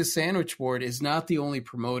out with the sandwich board is not the only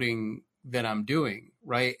promoting that I'm doing,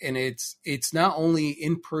 right? And it's not only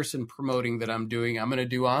in-person promoting that I'm doing. I'm going to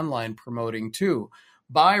do online promoting too,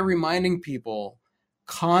 by reminding people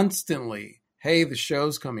constantly, hey, the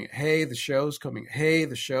show's coming. Hey, the show's coming. Hey,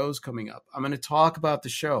 the show's coming up. I'm going to talk about the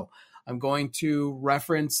show. I'm going to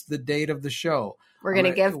reference the date of the show. We're going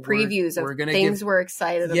to give previews of things we're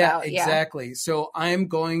excited about. Yeah, exactly. So I'm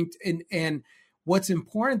going to, and what's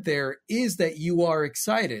important there is that you are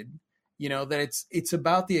excited, that it's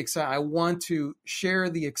about the excitement. I want to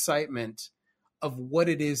share the excitement of what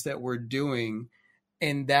it is that we're doing.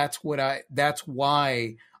 And that's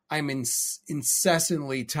why I'm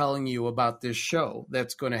incessantly telling you about this show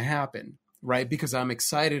that's going to happen. Right? Because I'm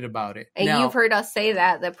excited about it. And you've heard us say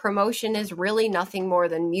that promotion is really nothing more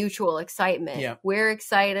than mutual excitement. Yeah. We're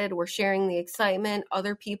excited. We're sharing the excitement.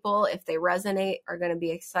 Other people, if they resonate, are going to be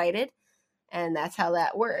excited. And that's how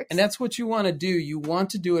that works. And that's what you want to do. You want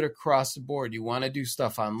to do it across the board. You want to do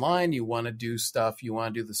stuff online. You want to do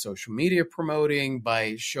the social media promoting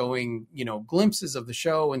by showing, glimpses of the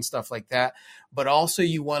show and stuff like that. But also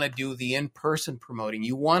you want to do the in-person promoting.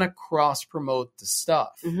 You want to cross promote the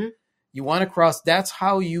stuff. Mm-hmm. You want to that's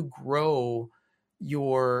how you grow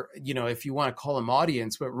your, if you want to call them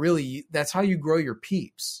audience, but really that's how you grow your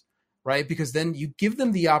peeps, right? Because then you give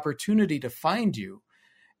them the opportunity to find you.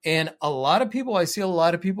 And I see a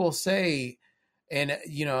lot of people say,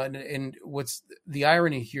 and what's the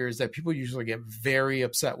irony here is that people usually get very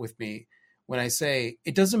upset with me when I say,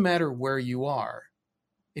 it doesn't matter where you are.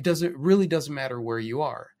 It really doesn't matter where you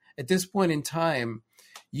are. At this point in time,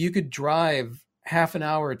 you could drive half an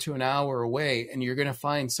hour to an hour away and you're going to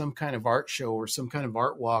find some kind of art show or some kind of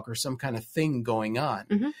art walk or some kind of thing going on.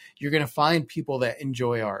 Mm-hmm. You're going to find people that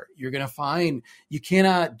enjoy art. You're going to find, you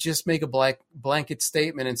cannot just make a blanket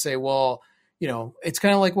statement and say, well, it's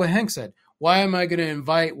kind of like what Hank said. Why am I going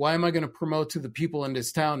to promote to the people in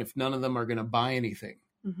this town if none of them are going to buy anything?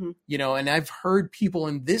 Mm-hmm. And I've heard people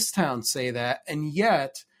in this town say that, and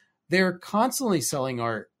yet they're constantly selling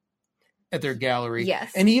art at their gallery.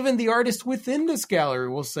 Yes. And even the artist within this gallery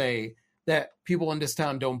will say that people in this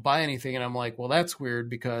town don't buy anything. And I'm like, well, that's weird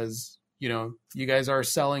because, you guys are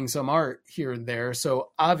selling some art here and there.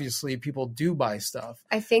 So obviously people do buy stuff.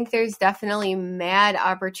 I think there's definitely mad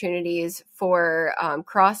opportunities for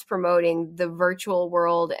cross-promoting the virtual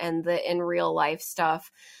world and the in real life stuff,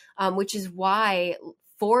 which is why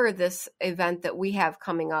for this event that we have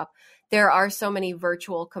coming up, there are so many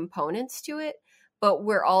virtual components to it. But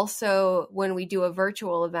we're also, when we do a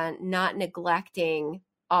virtual event, not neglecting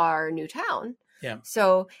our new town. Yeah.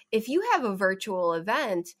 So if you have a virtual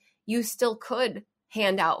event, you still could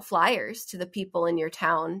hand out flyers to the people in your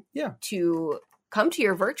town to come to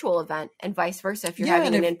your virtual event, and vice versa if you're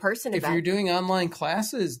having an in-person event. If you're doing online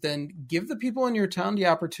classes, then give the people in your town the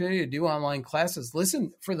opportunity to do online classes.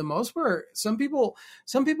 Listen, for the most part, some people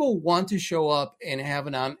want to show up and have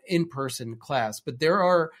an in-person class, but there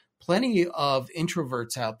are plenty of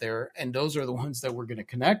introverts out there, and those are the ones that we're going to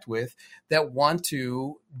connect with, that want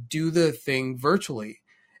to do the thing virtually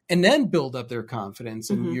and then build up their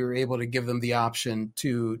confidence. And you're able to give them the option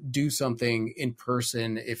to do something in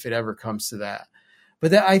person if it ever comes to that.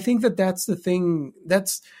 But I think that's the thing.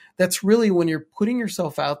 That's really when you're putting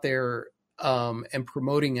yourself out there and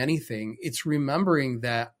promoting anything, it's remembering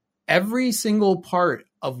that every single part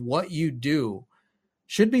of what you do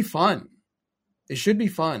should be fun. It should be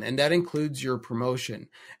fun, and that includes your promotion.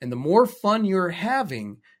 And the more fun you're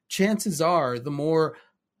having, chances are the more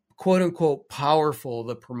quote unquote powerful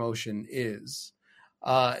the promotion is.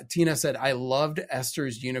 Tina said, I loved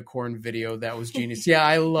Esther's unicorn video. That was genius. Yeah,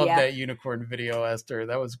 I love that unicorn video, Esther.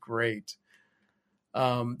 That was great.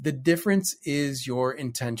 The difference is your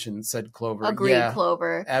intention, said Clover. Agreed,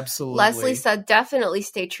 Clover. Absolutely. Leslie said, definitely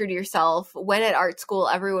stay true to yourself. When at art school,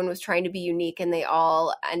 everyone was trying to be unique and they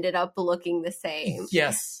all ended up looking the same.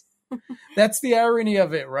 Yes. That's the irony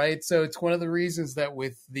of it, right? So it's one of the reasons that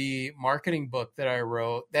with the marketing book that I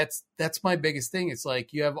wrote, that's my biggest thing. It's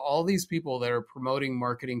like you have all these people that are promoting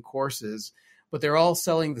marketing courses, but they're all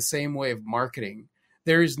selling the same way of marketing.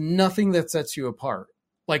 There is nothing that sets you apart,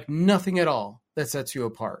 like nothing at all that sets you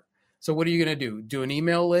apart. So what are you going to do? Do an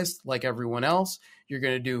email list like everyone else? You're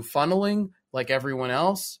going to do funneling like everyone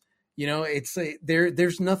else? You know, it's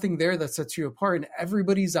there's nothing there that sets you apart, and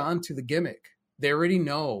everybody's on to the gimmick. They already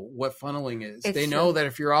know what funneling is. They know that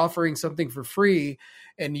if you're offering something for free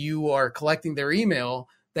and you are collecting their email,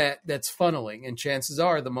 that's funneling. And chances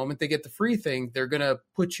are the moment they get the free thing, they're going to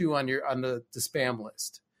put you on the spam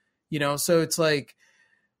list. You know, so it's like,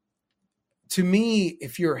 to me,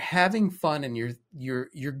 if you're having fun and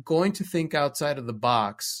you're going to think outside of the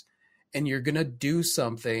box and you're going to do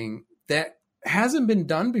something that hasn't been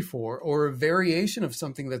done before or a variation of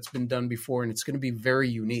something that's been done before, and it's going to be very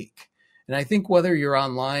unique. And I think whether you're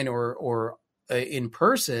online or in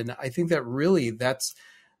person, I think that really that's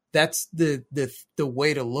the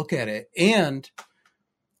way to look at it, and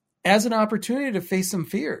as an opportunity to face some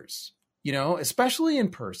fears, you know, especially in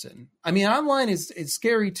person. I mean, online is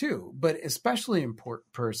scary too, but especially in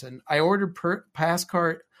person. I ordered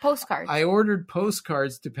postcards. I ordered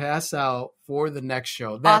postcards to pass out for the next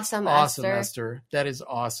show. That's awesome, Esther. That is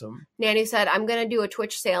awesome. Nanu said, I'm going to do a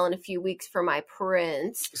Twitch sale in a few weeks for my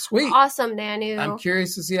prints. Sweet. Awesome, Nanu. I'm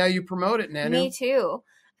curious to see how you promote it, Nanu. Me too.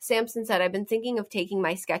 Samson said, I've been thinking of taking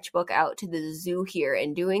my sketchbook out to the zoo here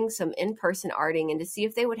and doing some in-person arting and to see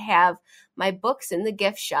if they would have my books in the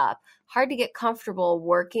gift shop. Hard to get comfortable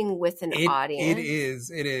working with an audience.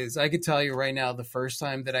 It is. I could tell you right now, the first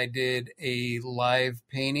time that I did a live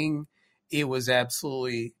painting, it was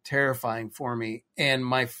absolutely terrifying for me. And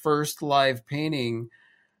my first live painting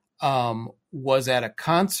was at a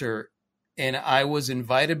concert, and I was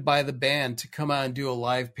invited by the band to come out and do a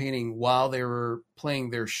live painting while they were playing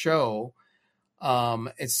their show.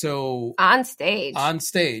 And so on stage.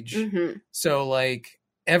 Mm-hmm. So like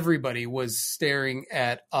everybody was staring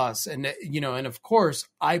at us, and, you know, and of course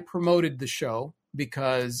I promoted the show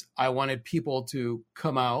because I wanted people to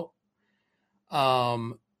come out.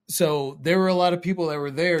 So there were a lot of people that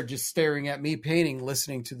were there just staring at me painting,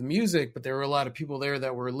 listening to the music, but there were a lot of people there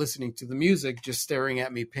that were listening to the music, just staring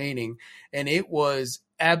at me painting. And it was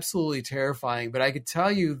absolutely terrifying. But I could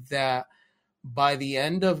tell you that by the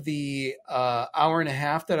end of the hour and a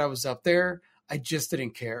half that I was up there, I just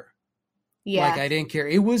didn't care. Yeah. Like I didn't care.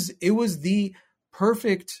 It was the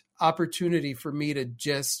perfect opportunity for me to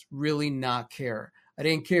just really not care. I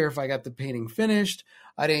didn't care if I got the painting finished.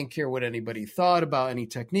 I didn't care what anybody thought about any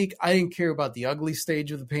technique. I didn't care about the ugly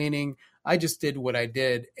stage of the painting. I just did what I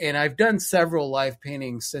did. And I've done several live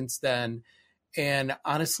paintings since then. And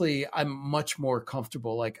honestly, I'm much more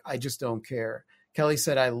comfortable. Like, I just don't care. Kelly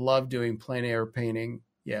said, I love doing plein air painting.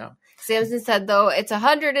 Yeah. Samson said, though, it's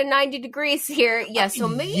 190 degrees here. Yeah, so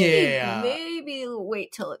maybe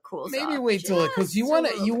wait till it cools. Maybe wait till it cools. You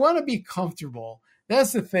want to be comfortable.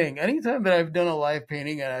 That's the thing. Anytime that I've done a live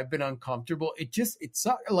painting and I've been uncomfortable, it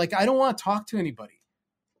sucks. Like, I don't want to talk to anybody.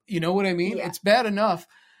 You know what I mean? Yeah. It's bad enough.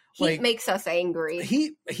 Heat makes us angry.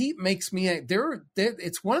 Heat makes me.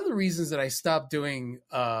 It's one of the reasons that I stopped doing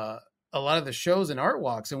a lot of the shows and art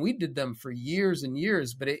walks, and we did them for years and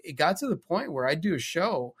years. But it got to the point where I'd do a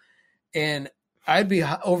show, and I'd be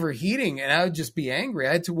overheating, and I would just be angry.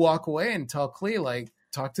 I had to walk away and tell Clea, like,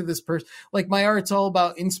 talk to this person. Like, my art's all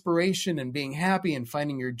about inspiration and being happy and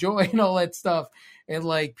finding your joy and all that stuff. And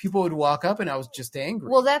like, people would walk up and I was just angry.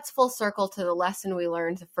 Well, that's full circle to the lesson we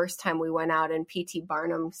learned the first time we went out in P.T.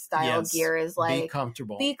 Barnum style gear is like, be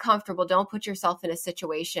comfortable. Don't put yourself in a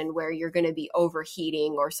situation where you're going to be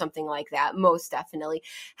overheating or something like that. Most definitely.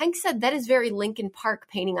 Hank said that is very Linkin Park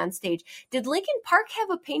painting on stage. Did Linkin Park have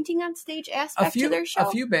a painting on stage aspect to their show?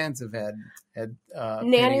 A few bands have had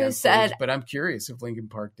Nanu said, stage, but I'm curious if Linkin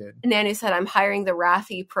Park did. Nanu said, I'm hiring the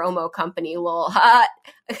Rafi promo company. Lol, hot.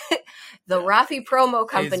 The Rafi promo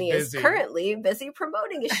company is currently busy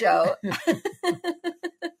promoting a show.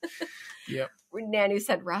 Yep. Nanu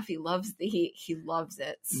said Rafi loves the heat. He loves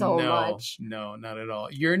it so much. No, not at all.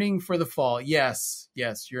 Yearning for the fall. Yes,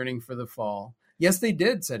 yearning for the fall. Yes, they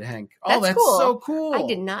did, said Hank. That's cool. So cool. I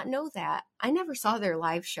did not know that. I never saw their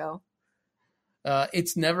live show.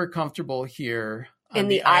 It's never comfortable here in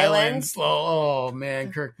the islands. Oh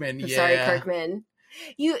man, Kirkman. Sorry, Kirkman.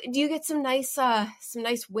 Do you get some nice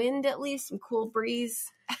wind, at least some cool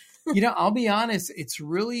breeze? I'll be honest. It's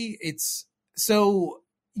so,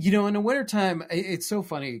 in the wintertime, it's so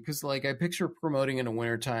funny because like I picture promoting in the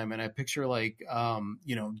wintertime and I picture like,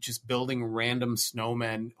 just building random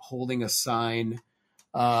snowmen holding a sign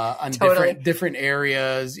on different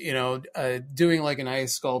areas, doing like an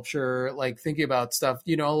ice sculpture, like thinking about stuff,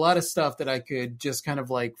 a lot of stuff that I could just kind of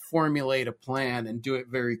like formulate a plan and do it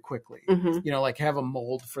very quickly, like have a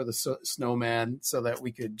mold for the snowman so that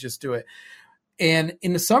we could just do it. And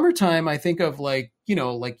in the summertime, I think of like,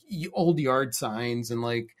 like old yard signs and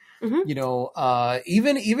like,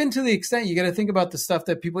 even to the extent you got to think about the stuff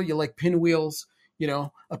that you like pinwheels,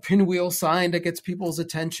 a pinwheel sign that gets people's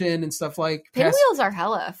attention and stuff like pinwheels are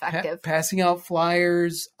hella effective. Passing out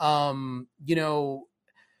flyers. I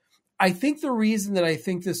think the reason that I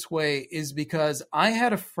think this way is because I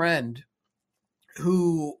had a friend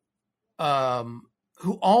who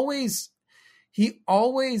always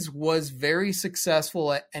was very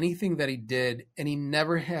successful at anything that he did, and he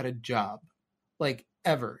never had a job, like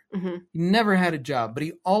ever. He never had a job, but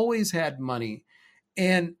he always had money.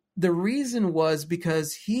 And the reason was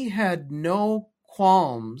because he had no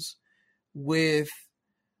qualms with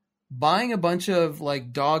buying a bunch of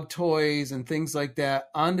like dog toys and things like that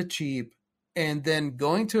on the cheap, and then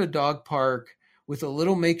going to a dog park with a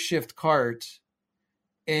little makeshift cart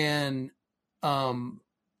and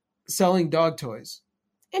selling dog toys.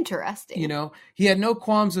 Interesting. He had no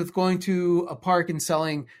qualms with going to a park and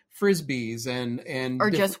selling Frisbees and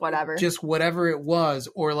or just whatever it was,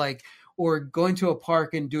 or going to a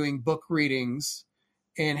park and doing book readings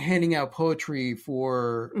and handing out poetry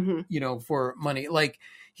for, for money. Like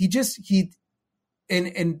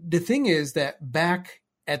and the thing is that back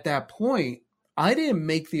at that point, I didn't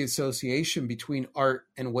make the association between art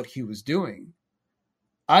and what he was doing.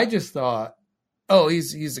 I just thought, oh,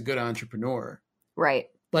 he's a good entrepreneur. Right.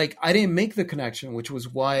 Like I didn't make the connection, which was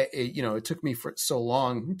why it took me for so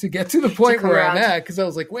long to get to the point where I'm at. Cause I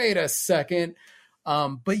was like, wait a second.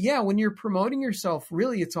 But yeah, when you're promoting yourself,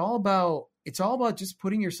 really, it's all about just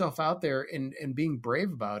putting yourself out there and being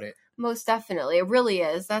brave about it. Most definitely. It really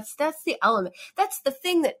is. That's the element. That's the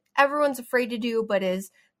thing that everyone's afraid to do, but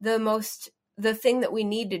is the thing that we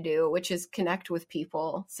need to do, which is connect with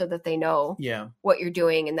people so that they know what you're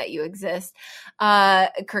doing and that you exist.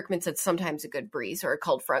 Kirkman said sometimes a good breeze or a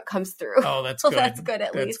cold front comes through. Oh, that's good. That's good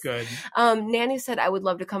at least. That's good. Nanu said, I would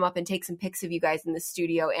love to come up and take some pics of you guys in the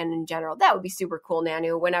studio and in general. That would be super cool,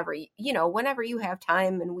 Nanu, whenever you have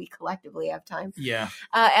time and we collectively have time. Yeah.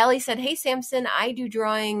 Allie said, hey, Samson, I do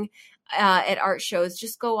drawing at art shows.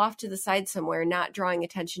 Just go off to the side somewhere, not drawing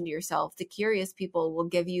attention to yourself. The curious people will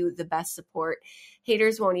give you the best support.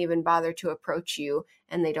 Haters won't even bother to approach you,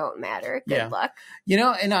 and they don't matter. Good luck.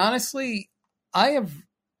 And honestly, I have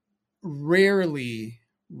rarely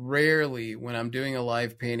when I'm doing a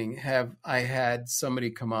live painting have I had somebody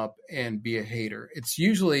come up and be a hater. It's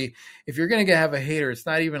usually, if you're going to have a hater, it's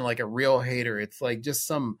not even like a real hater. It's like just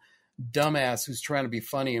some dumbass who's trying to be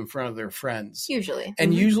funny in front of their friends. Usually.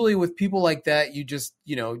 And usually with people like that, you just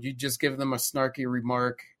give them a snarky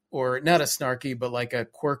remark, or not a snarky, but like a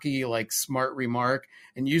quirky, like smart remark.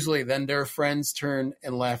 And usually then their friends turn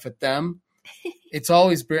and laugh at them. It's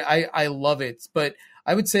always, I love it. But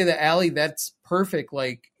I would say that Allie, that's perfect.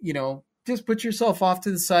 Like, just put yourself off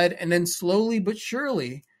to the side and then slowly but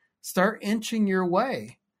surely start inching your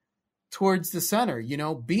way towards the center.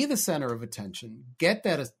 Be the center of attention. Get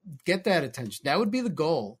that attention. That would be the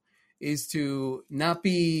goal, is to not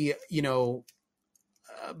be,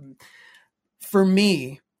 for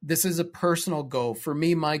me, this is a personal goal. For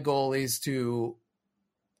me, my goal is to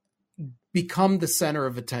become the center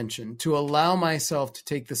of attention, to allow myself to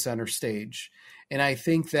take the center stage. And I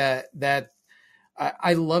think that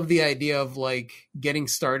I love the idea of like getting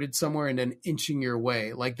started somewhere and then inching your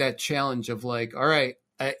way, like that challenge of like, all right,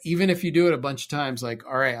 even if you do it a bunch of times, like,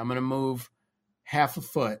 all right, I'm going to move half a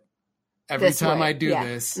foot every time I do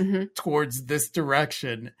this towards this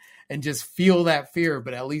direction, and just feel that fear.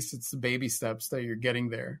 But at least it's the baby steps that you're getting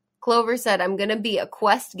there. Clover said, I'm going to be a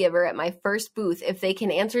quest giver at my first booth. If they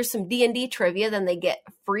can answer some D&D trivia, then they get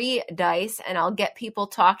free dice, and I'll get people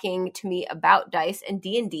talking to me about dice and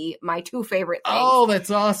D&D, my two favorite things. Oh,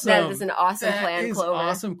 that's awesome. That is an awesome plan, Clover.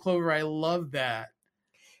 Awesome, Clover. I love that.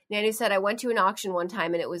 Nanu said, I went to an auction one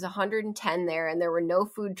time and it was 110 there and there were no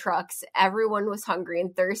food trucks. Everyone was hungry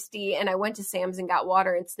and thirsty. And I went to Sam's and got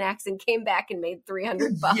water and snacks and came back and made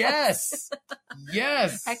 $300. Yes.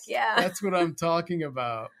 Yes. Heck yeah. That's what I'm talking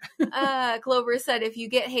about. Clover said, if you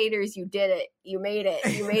get haters, you did it. You made it.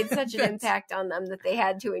 You made such an impact on them that they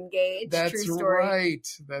had to engage. That's True story. Right.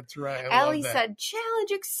 That's right. Allie said,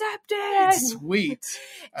 challenge accepted. Sweet.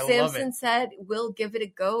 Samson said, we'll give it a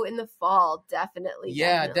go in the fall. Definitely.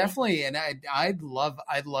 Yeah, definitely. And I'd love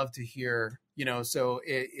to hear, so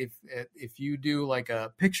if you do like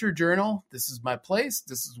a picture journal, this is my place,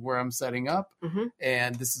 this is where I'm setting up,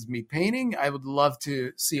 and this is me painting. I would love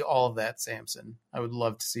to see all of that, Samson. I would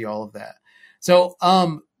love to see all of that. So,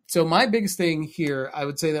 so my biggest thing here, I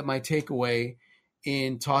would say that my takeaway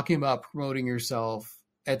in talking about promoting yourself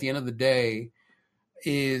at the end of the day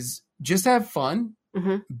is just have fun,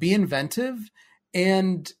 be inventive,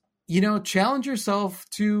 and, challenge yourself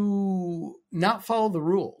to not follow the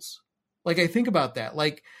rules. Like, I think about that.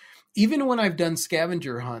 Like, even when I've done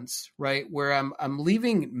scavenger hunts, right, where I'm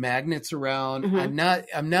leaving magnets around, I'm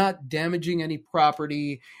not damaging any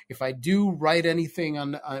property. If I do write anything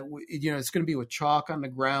on, it's going to be with chalk on the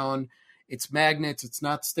ground. It's magnets. It's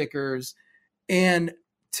not stickers. And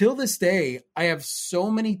till this day, I have so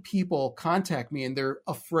many people contact me and they're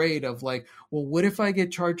afraid of like, well, what if I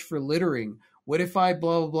get charged for littering? What if I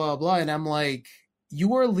blah, blah, blah, blah? And I'm like,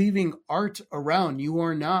 you are leaving art around. You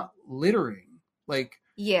are not littering. Like,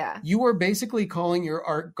 yeah, you are basically calling your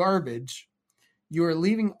art garbage. You are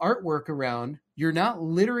leaving artwork around. You're not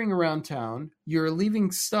littering around town. You're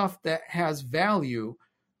leaving stuff that has value.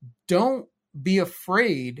 Don't be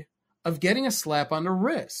afraid of getting a slap on the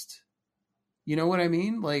wrist. You know what I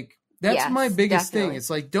mean? Like, that's my biggest thing. It's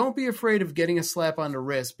like, don't be afraid of getting a slap on the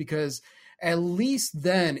wrist, because at least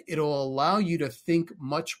then it'll allow you to think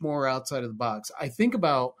much more outside of the box. I think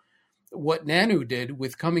about what Nanu did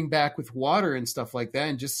with coming back with water and stuff like that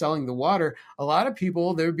and just selling the water. A lot of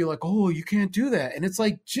people, they would be like, oh, you can't do that. And it's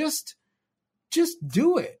like, just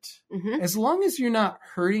do it. As long as you're not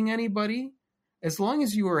hurting anybody, as long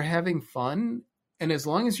as you are having fun, and as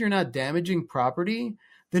long as you're not damaging property,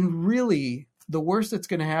 then really the worst that's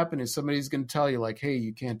going to happen is somebody's going to tell you like, hey,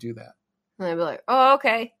 you can't do that. And they'll be like, oh,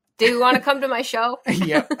 okay. Do you want to come to my show?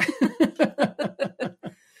 Yeah.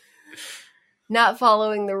 Not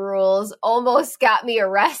following the rules almost got me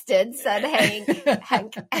arrested, said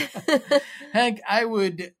Hank. Hank, I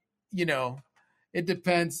would, it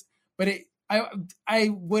depends. But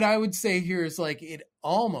what I would say here is like, it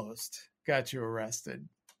almost got you arrested.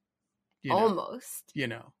 Almost.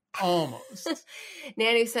 Almost.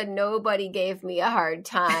 Nanu said nobody gave me a hard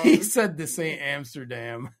time. He said this ain't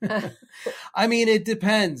Amsterdam. I mean, it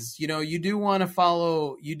depends. You do want to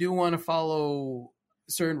follow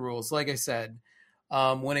certain rules. Like I said,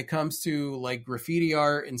 when it comes to like graffiti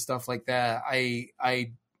art and stuff like that,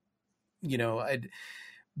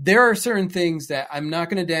 there are certain things that I'm not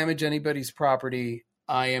going to damage anybody's property.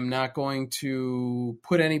 I am not going to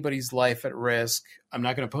put anybody's life at risk. I'm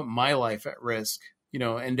not going to put my life at risk.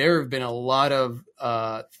 And there have been a lot of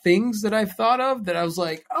things that I've thought of that I was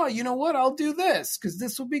like, oh, you know what? I'll do this because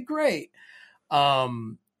this will be great.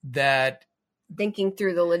 That thinking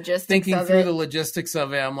through the logistics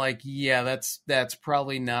of it, I'm like, yeah, that's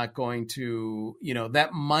probably not going to,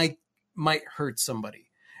 that might hurt somebody.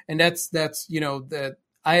 And that's that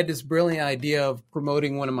I had this brilliant idea of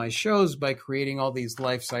promoting one of my shows by creating all these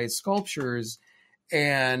life-size sculptures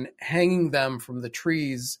and hanging them from the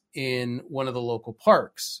trees in one of the local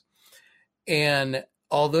parks. And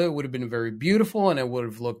although it would have been very beautiful and it would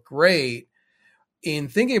have looked great, in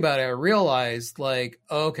thinking about it, I realized like,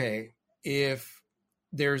 okay, if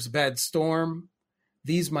there's a bad storm,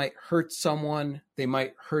 these might hurt someone. They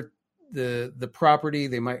might hurt the property.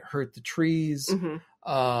 They might hurt the trees.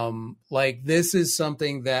 Like this is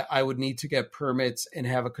something that I would need to get permits and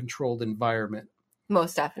have a controlled environment.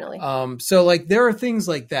 Most definitely. So like there are things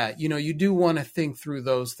like that, you do want to think through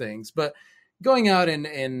those things, but going out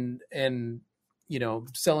and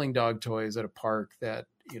selling dog toys at a park that,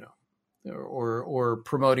 or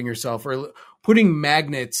promoting yourself or putting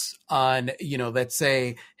magnets on, that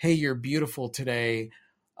say, hey, you're beautiful today,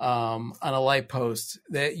 on a light post,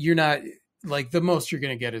 that you're not like, the most you're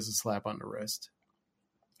going to get is a slap on the wrist.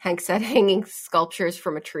 Hank said hanging sculptures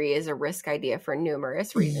from a tree is a risk idea for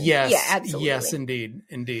numerous reasons. Yes. Yeah, absolutely. Yes,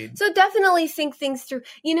 indeed. So definitely think things through,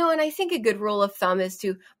 and I think a good rule of thumb is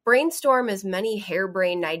to brainstorm as many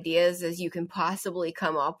harebrained ideas as you can possibly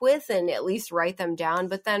come up with and at least write them down,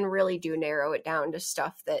 but then really do narrow it down to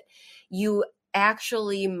stuff that you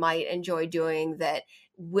actually might enjoy doing that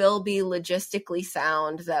will be logistically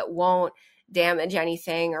sound, that won't damage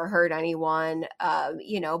anything or hurt anyone,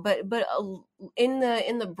 but in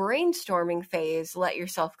the brainstorming phase, let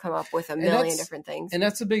yourself come up with a million different things. And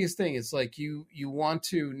that's the biggest thing. It's like you want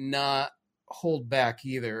to not hold back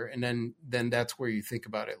either. And then that's where you think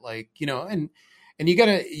about it. Like, and you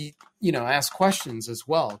gotta, ask questions as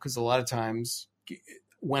well. Cause a lot of times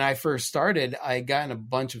when I first started, I got in a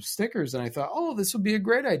bunch of stickers and I thought, oh, this would be a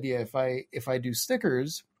great idea if I do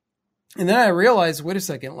stickers. And then I realized, wait a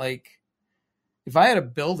second, like if I had a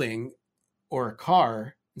building or a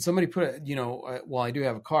car and somebody put well, I do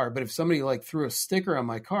have a car, but if somebody like threw a sticker on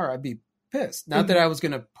my car, I'd be pissed. Not that I was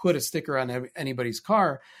going to put a sticker on anybody's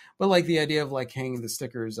car, but like the idea of like hanging the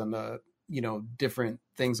stickers on the, different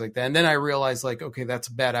things like that. And then I realized like, okay, that's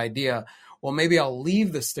a bad idea. Well, maybe I'll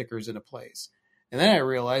leave the stickers in a place. And then I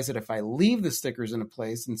realized that if I leave the stickers in a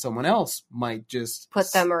place, then someone else might just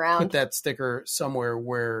put them around, put that sticker somewhere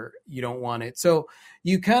where you don't want it. So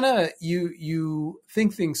you kind of, you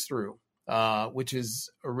think things through, which is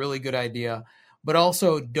a really good idea, but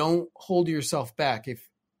also don't hold yourself back.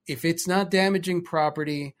 If it's not damaging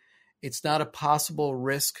property, it's not a possible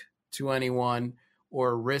risk to anyone or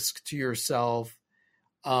a risk to yourself.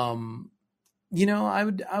 I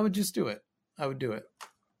would just do it. I would do it.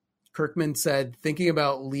 Kirkman said, thinking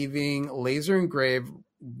about leaving laser engraved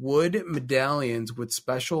wood medallions with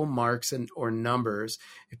special marks or numbers.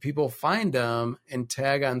 If people find them and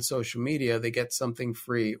tag on social media, they get something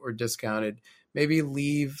free or discounted. Maybe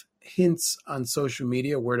leave hints on social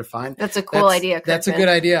media where to find. That's a cool idea, Kirkman. That's a good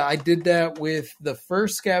idea. I did that with the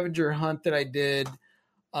first scavenger hunt that I did,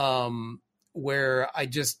 where I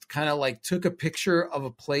just kind of like took a picture of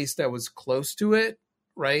a place that was close to it,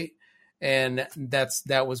 right? And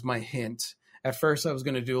that was my hint. At first I was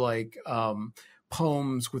going to do like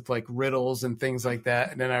poems with like riddles and things like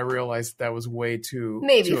that. And then I realized that was way too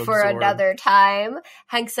maybe for another time.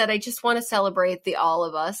 Hank said, I just want to celebrate the all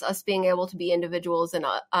of us being able to be individuals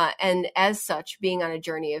and as such being on a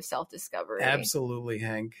journey of self-discovery. Absolutely,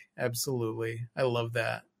 Hank. Absolutely. I love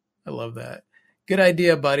that. Good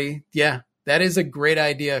idea, buddy. Yeah, that is a great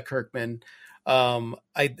idea, Kirkman.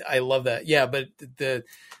 I love that. Yeah, but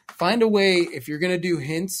find a way, if you're going to do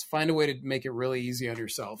hints, find a way to make it really easy on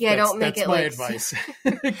yourself. Yeah, don't make that's it my like advice.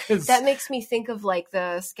 That makes me think of like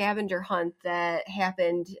the scavenger hunt that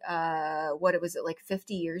happened, like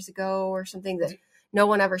 50 years ago or something, that no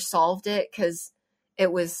one ever solved it because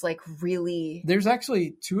it was like really... There's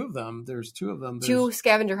actually two of them. There's two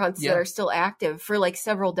scavenger hunts that are still active for like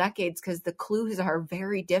several decades because the clues are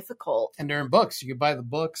very difficult. And they're in books. You can buy the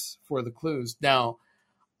books for the clues. Now,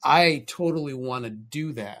 I totally want to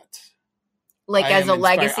do that. Like as a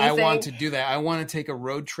legacy thing? I want to do that. I want to take a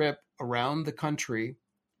road trip around the country,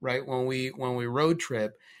 right? When we road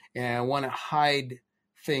trip, and I want to hide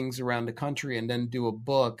things around the country and then do a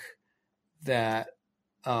book that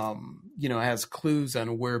has clues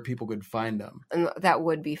on where people could find them. And that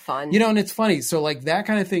would be fun. And it's funny. So like that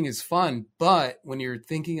kind of thing is fun. But when you're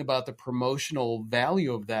thinking about the promotional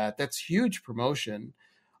value of that, that's huge promotion.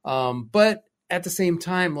 But at the same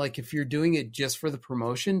time, like if you're doing it just for the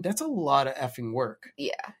promotion, that's a lot of effing work.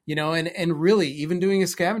 Yeah. And really even doing a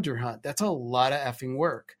scavenger hunt, that's a lot of effing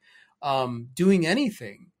work. Doing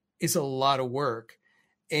anything is a lot of work.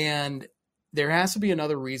 And there has to be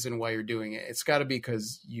another reason why you're doing it. It's got to be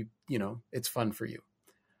because it's fun for you.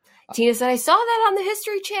 Tina said, I saw that on the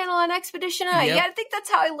History Channel on Expedition I. Yep. Yeah, I think that's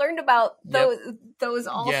how I learned about those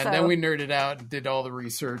also. Yeah, and then we nerded out and did all the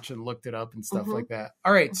research and looked it up and stuff like that.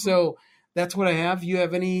 All right, so that's what I have. You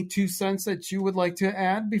have any 2 cents that you would like to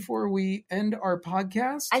add before we end our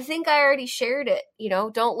podcast? I think I already shared it.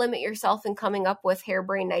 Don't limit yourself in coming up with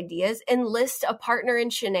harebrained ideas. Enlist a partner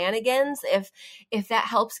in shenanigans if that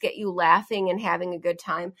helps get you laughing and having a good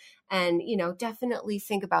time. And, definitely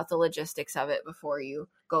think about the logistics of it before you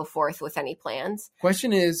go forth with any plans.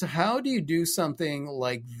 Question is, how do you do something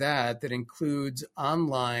like that includes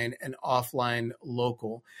online and offline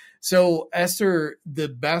local? So, Esther, the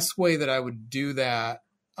best way that I would do that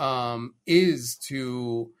is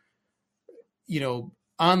to,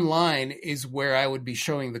 online is where I would be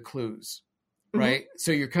showing the clues, right? Mm-hmm.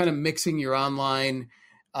 So you're kind of mixing your online.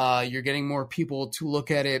 You're getting more people to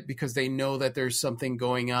look at it because they know that there's something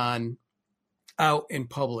going on out in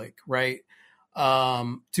public, right?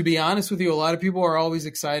 To be honest with you, a lot of people are always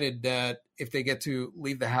excited that if they get to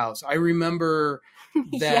leave the house. I remember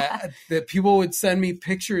that people would send me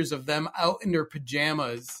pictures of them out in their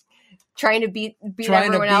pajamas, trying to beat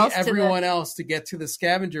everyone else to get to the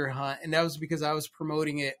scavenger hunt. And that was because I was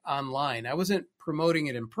promoting it online. I wasn't promoting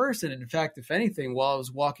it in person. In fact, if anything, while I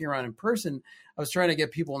was walking around in person, I was trying to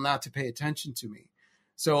get people not to pay attention to me.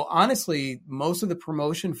 So honestly, most of the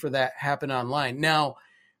promotion for that happened online. Now,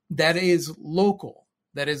 that is local.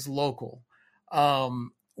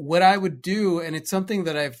 What I would do, and it's something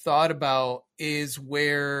that I've thought about, is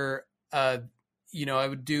where, I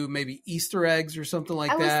would do maybe Easter eggs or something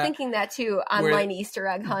like that. I was thinking that too, online Easter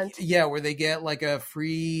egg hunt. Yeah, where they get like a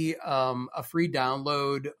free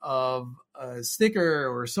download of a sticker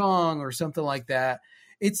or a song or something like that.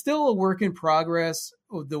 It's still a work in progress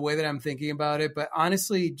the way that I'm thinking about it, but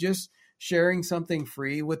honestly, just sharing something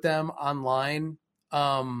free with them online,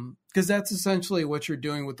 because that's essentially what you're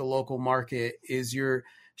doing with the local market, is you're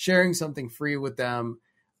sharing something free with them.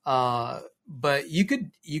 But you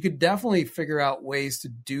could definitely figure out ways to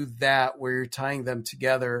do that where you're tying them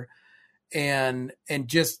together and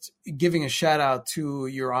just giving a shout out to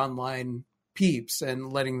your online peeps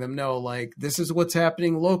and letting them know, like, this is what's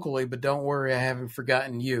happening locally, but don't worry, I haven't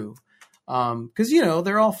forgotten you. 'Cause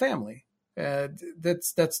they're all family.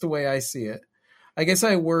 That's the way I see it. I guess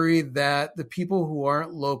I worry that the people who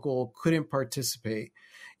aren't local couldn't participate.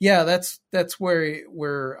 Yeah, that's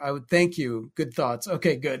where I would thank you. Good thoughts.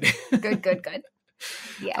 Okay, good. Good.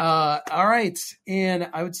 Yeah. All right. And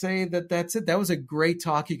I would say that's it. That was a great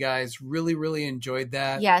talk, you guys. Really, really enjoyed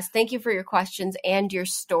that. Yes. Thank you for your questions and your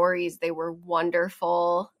stories. They were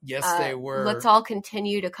wonderful. Yes, they were. Let's all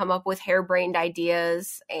continue to come up with harebrained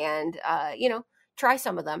ideas and, try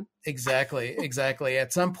some of them. Exactly.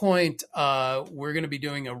 At some point, we're going to be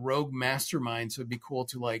doing a rogue mastermind. So it'd be cool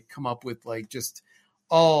to come up with just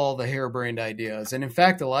all the harebrained ideas. And in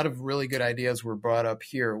fact, a lot of really good ideas were brought up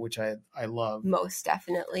here, which I love. Most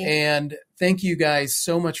definitely. And thank you guys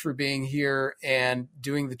so much for being here and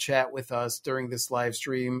doing the chat with us during this live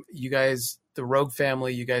stream. You guys, the Rogue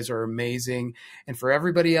family, you guys are amazing. And for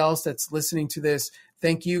everybody else that's listening to this,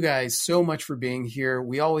 thank you guys so much for being here.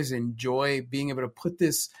 We always enjoy being able to put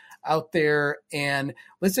this out there. And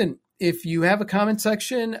listen, if you have a comment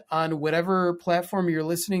section on whatever platform you're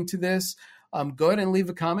listening to this, go ahead and leave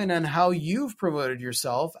a comment on how you've promoted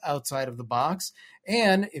yourself outside of the box.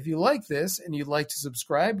 And if you like this and you'd like to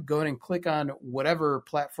subscribe, go ahead and click on whatever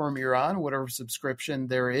platform you're on, whatever subscription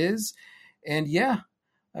there is. And yeah,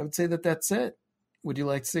 I would say that's it. Would you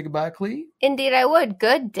like to say goodbye, Clee? Indeed, I would.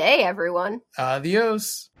 Good day, everyone.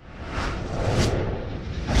 Adios.